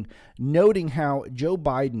noting how Joe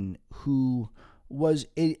Biden, who was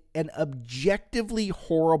an objectively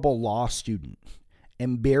horrible law student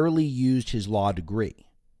and barely used his law degree.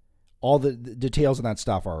 All the details on that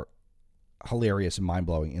stuff are hilarious and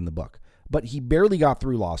mind-blowing in the book. But he barely got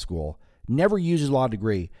through law school, never used his law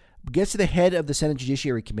degree, gets to the head of the Senate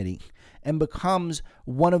Judiciary Committee, and becomes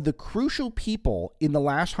one of the crucial people in the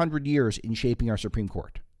last 100 years in shaping our Supreme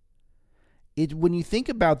Court. When you think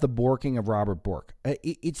about the Borking of Robert Bork,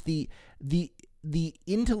 it's the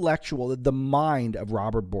intellectual, the mind of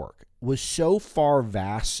Robert Bork was so far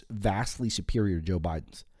vastly superior to Joe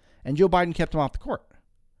Biden's. And Joe Biden kept him off the court.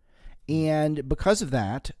 And because of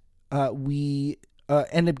that, we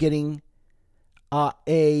end up getting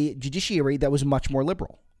a judiciary that was much more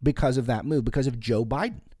liberal because of that move, because of Joe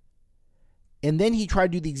Biden. And then he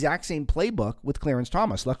tried to do the exact same playbook with Clarence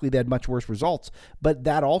Thomas. Luckily, they had much worse results, but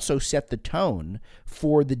that also set the tone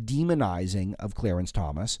for the demonizing of Clarence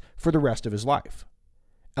Thomas for the rest of his life.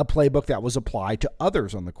 A playbook that was applied to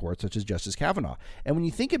others on the court, such as Justice Kavanaugh. And when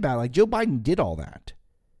you think about it, like Joe Biden did all that.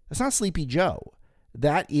 That's not Sleepy Joe.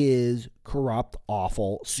 That is corrupt,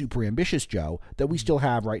 awful, super ambitious Joe that we still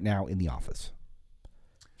have right now in the office.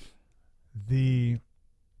 The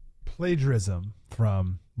plagiarism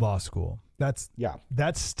from law school, that's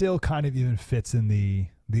still kind of even fits in the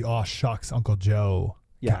aw shucks Uncle Joe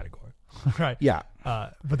category. Right. Yeah.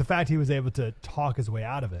 But the fact he was able to talk his way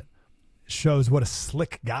out of it shows what a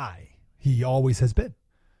slick guy he always has been.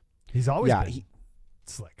 He's always been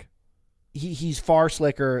slick. he's far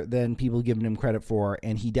slicker than people give him credit for,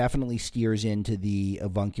 and he definitely steers into the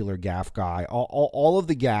avuncular gaffe guy. All of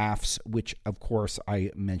the gaffes, which of course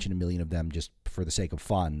I mentioned a million of them just for the sake of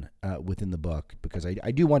fun within the book, because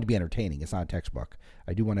I do want to be entertaining. It's not a textbook.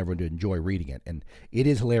 I do want everyone to enjoy reading it, and it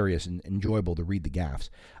is hilarious and enjoyable to read the gaffes.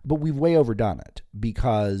 But we've way overdone it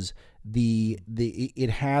because it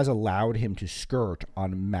has allowed him to skirt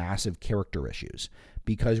on massive character issues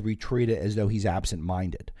because we treat it as though he's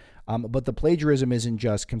absent-minded. But the plagiarism isn't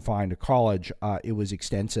just confined to college. It was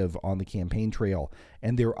extensive on the campaign trail.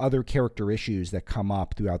 And there are other character issues that come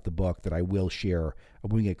up throughout the book that I will share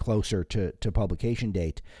when we get closer to publication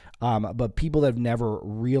date. But people have never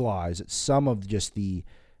realized that some of just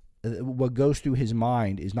what goes through his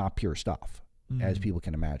mind is not pure stuff, as people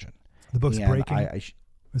can imagine. The book's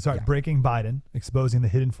and Breaking Biden, Exposing the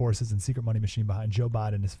Hidden Forces and Secret Money Machine Behind Joe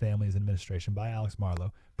Biden and His Family's Administration by Alex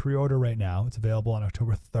Marlow. Pre-order right now. It's available on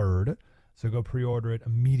October 3rd. So go pre-order it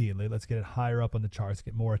immediately. Let's get it higher up on the charts,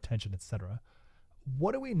 get more attention, etc.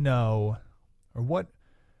 What do we know, or what,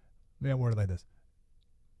 word it like this.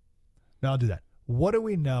 No, I'll do that. What do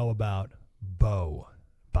we know about Beau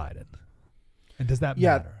Biden? And does that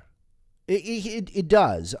matter? It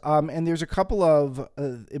does, and there's a couple of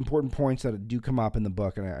important points that do come up in the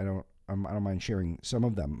book, and I don't mind sharing some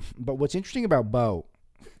of them. But what's interesting about Beau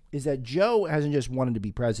is that Joe hasn't just wanted to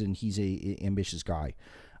be president; he's a ambitious guy.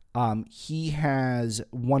 He has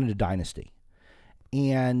wanted a dynasty,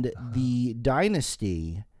 and the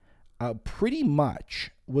dynasty pretty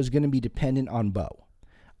much was going to be dependent on Beau,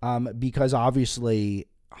 because obviously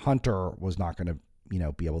Hunter was not going to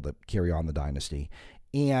be able to carry on the dynasty.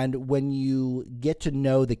 And when you get to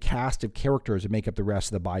know the cast of characters that make up the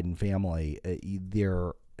rest of the Biden family,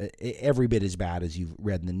 they're every bit as bad as you've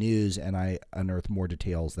read in the news, and I unearth more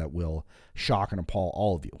details that will shock and appall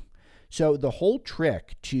all of you. So the whole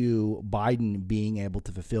trick to Biden being able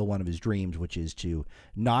to fulfill one of his dreams, which is to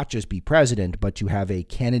not just be president, but to have a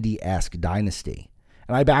Kennedy-esque dynasty,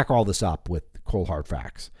 and I back all this up with cold hard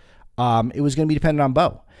facts, it was going to be dependent on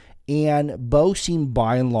Beau. And Beau seemed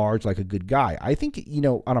by and large like a good guy. I think,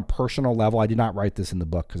 on a personal level, I did not write this in the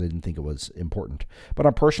book because I didn't think it was important. But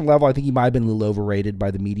on a personal level, I think he might have been a little overrated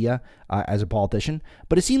by the media as a politician.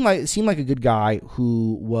 But it seemed like a good guy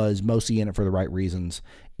who was mostly in it for the right reasons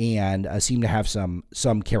and seemed to have some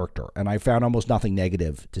character. And I found almost nothing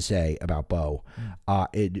negative to say about Beau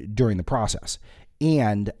during the process.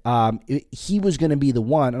 And he was going to be the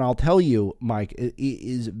one, and I'll tell you, Mike, it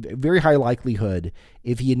is very high likelihood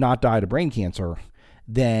if he had not died of brain cancer,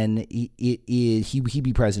 then he'd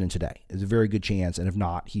be president today. There's a very good chance, and if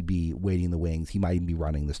not, he'd be waiting in the wings. He might even be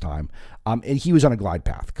running this time. And he was on a glide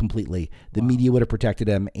path completely. The media would have protected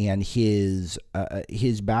him, and his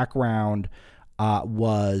background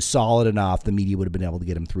was solid enough. The media would have been able to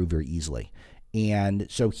get him through very easily. And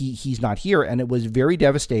so he's not here, and it was very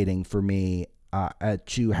devastating for me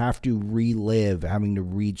to have to relive, having to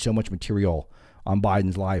read so much material on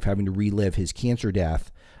Biden's life, having to relive his cancer death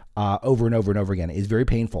over and over and over again is very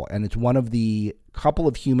painful. And it's one of the couple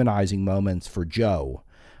of humanizing moments for Joe,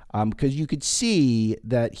 because you could see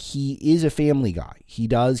that he is a family guy. He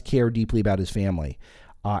does care deeply about his family.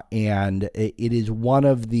 And it is one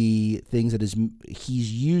of the things that he's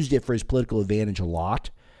used it for his political advantage a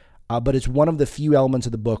lot. But it's one of the few elements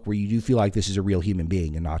of the book where you do feel like this is a real human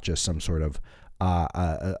being and not just some sort of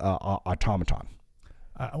automaton.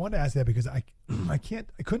 I wanted to ask that because I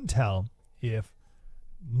couldn't tell if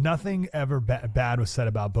nothing ever bad was said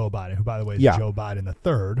about Beau Biden, who, by the way, is Joe Biden the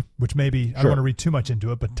third, which maybe I don't want to read too much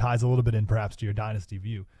into it, but ties a little bit in perhaps to your dynasty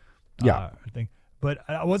view. Thing. But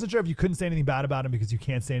I wasn't sure if you couldn't say anything bad about him because you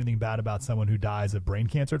can't say anything bad about someone who dies of brain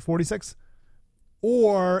cancer at 46.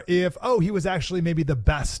 Or if, he was actually maybe the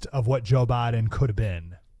best of what Joe Biden could have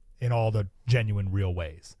been in all the genuine, real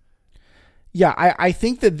ways. Yeah, I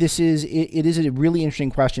think that it is a really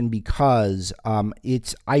interesting question because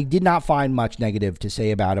I did not find much negative to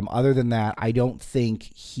say about him. Other than that, I don't think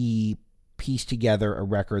he pieced together a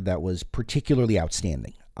record that was particularly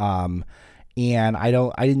outstanding. And I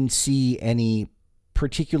didn't see any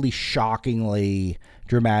particularly shockingly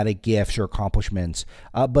dramatic gifts or accomplishments.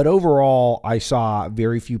 But overall, I saw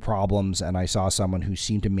very few problems, and I saw someone who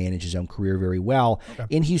seemed to manage his own career very well.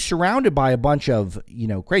 Okay. And he's surrounded by a bunch of,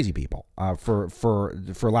 crazy people, for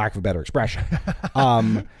lack of a better expression.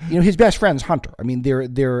 His best friend's Hunter. I mean,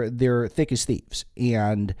 they're thick as thieves.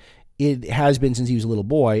 And it has been since he was a little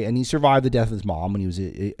boy, and he survived the death of his mom when he was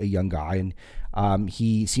a young guy, and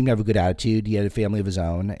he seemed to have a good attitude. He had a family of his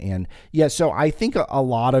own, and so I think a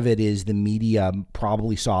lot of it is the media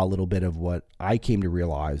probably saw a little bit of what I came to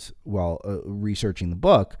realize while researching the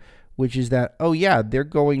book, which is that, oh yeah, they're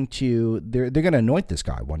going to anoint this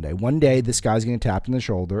guy one day. One day, this guy's going to tap him on the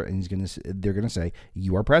shoulder, and they're going to say,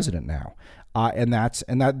 "You are president now," and that's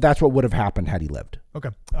what would have happened had he lived. Okay,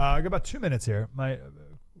 I got about 2 minutes here. My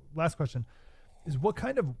last question is, what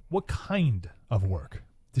kind of work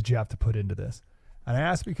did you have to put into this? And I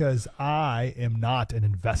ask because I am not an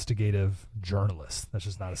investigative journalist. That's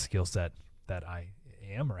just not a skill set that I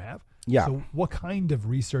am or have. Yeah. So what kind of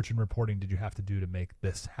research and reporting did you have to do to make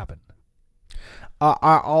this happen?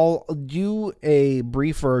 I'll do a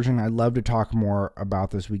brief version. I'd love to talk more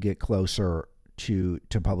about this as we get closer to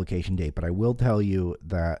publication date, but I will tell you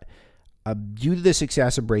that due to the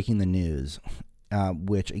success of breaking the news,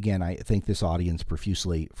 which again, I thank this audience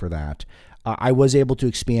profusely for that, I was able to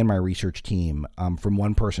expand my research team from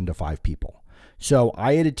 1 person to 5 people. So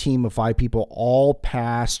I had a team of 5 people, all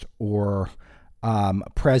past or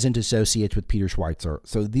present associates with Peter Schweitzer.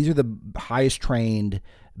 So these are the highest trained,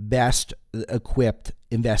 best equipped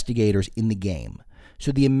investigators in the game.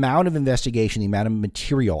 So the amount of investigation, the amount of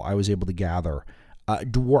material I was able to gather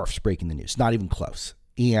dwarfs breaking the news. Not even close.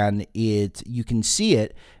 And you can see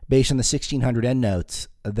it based on the 1,600 endnotes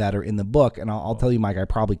that are in the book. And I'll tell you, Mike, I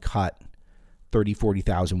probably cut 30,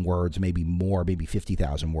 40,000 words, maybe more, maybe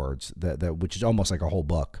 50,000 words, which is almost like a whole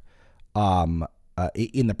book,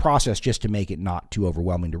 in the process, just to make it not too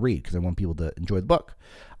overwhelming to read, because I want people to enjoy the book.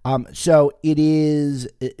 So it is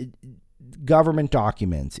government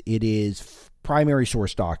documents. It is primary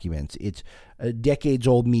source documents. It's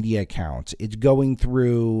decades-old media accounts. It's going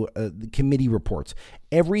through the committee reports.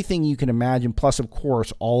 Everything you can imagine, plus, of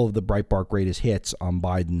course, all of the Breitbart greatest hits on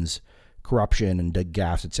Biden's corruption and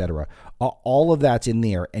gaffes, et cetera. All of that's in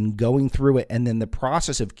there, and going through it, and then the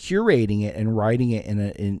process of curating it and writing it in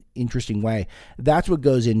an interesting way, that's what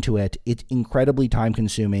goes into it. It's incredibly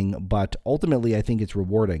time-consuming, but ultimately I think it's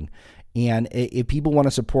rewarding. And if people want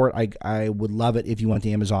to support, I would love it if you went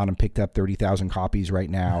to Amazon and picked up 30,000 copies right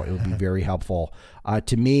now. It would be very helpful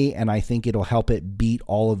to me, and I think it'll help it beat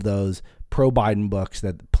all of those pro-Biden books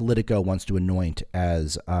that Politico wants to anoint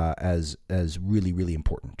as really, really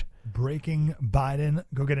important. Breaking Biden.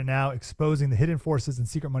 Go get it now. Exposing the hidden forces and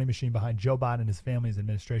secret money machine behind Joe Biden and his family's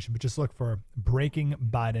administration. But just look for Breaking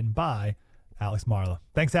Biden by Alex Marlow.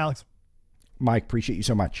 Thanks, Alex. Mike, appreciate you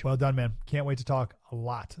so much. Well done, man. Can't wait to talk a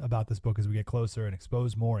lot about this book as we get closer and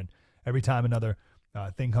expose more. And every time another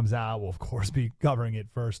thing comes out, we'll, of course, be covering it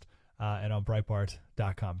first and on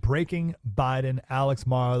Breitbart.com. Breaking Biden, Alex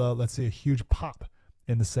Marlow. Let's see a huge pop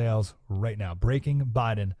in the sales right now. Breaking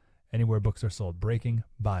Biden. Anywhere books are sold. Breaking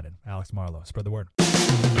Biden. Alex Marlow. Spread the word.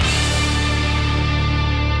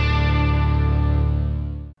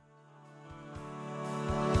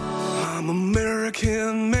 I'm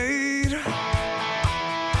American made.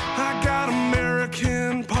 I got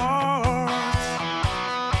American parts.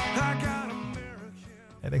 I got American.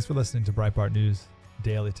 Hey, thanks for listening to Breitbart News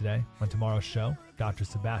Daily today. On tomorrow's show, Dr.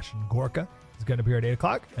 Sebastian Gorka is going to be here at 8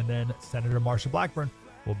 o'clock, and then Senator Marsha Blackburn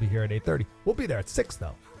will be here at 8:30. We'll be there at 6,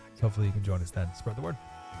 though. Hopefully you can join us then. Spread the word.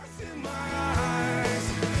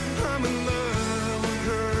 I'm in love.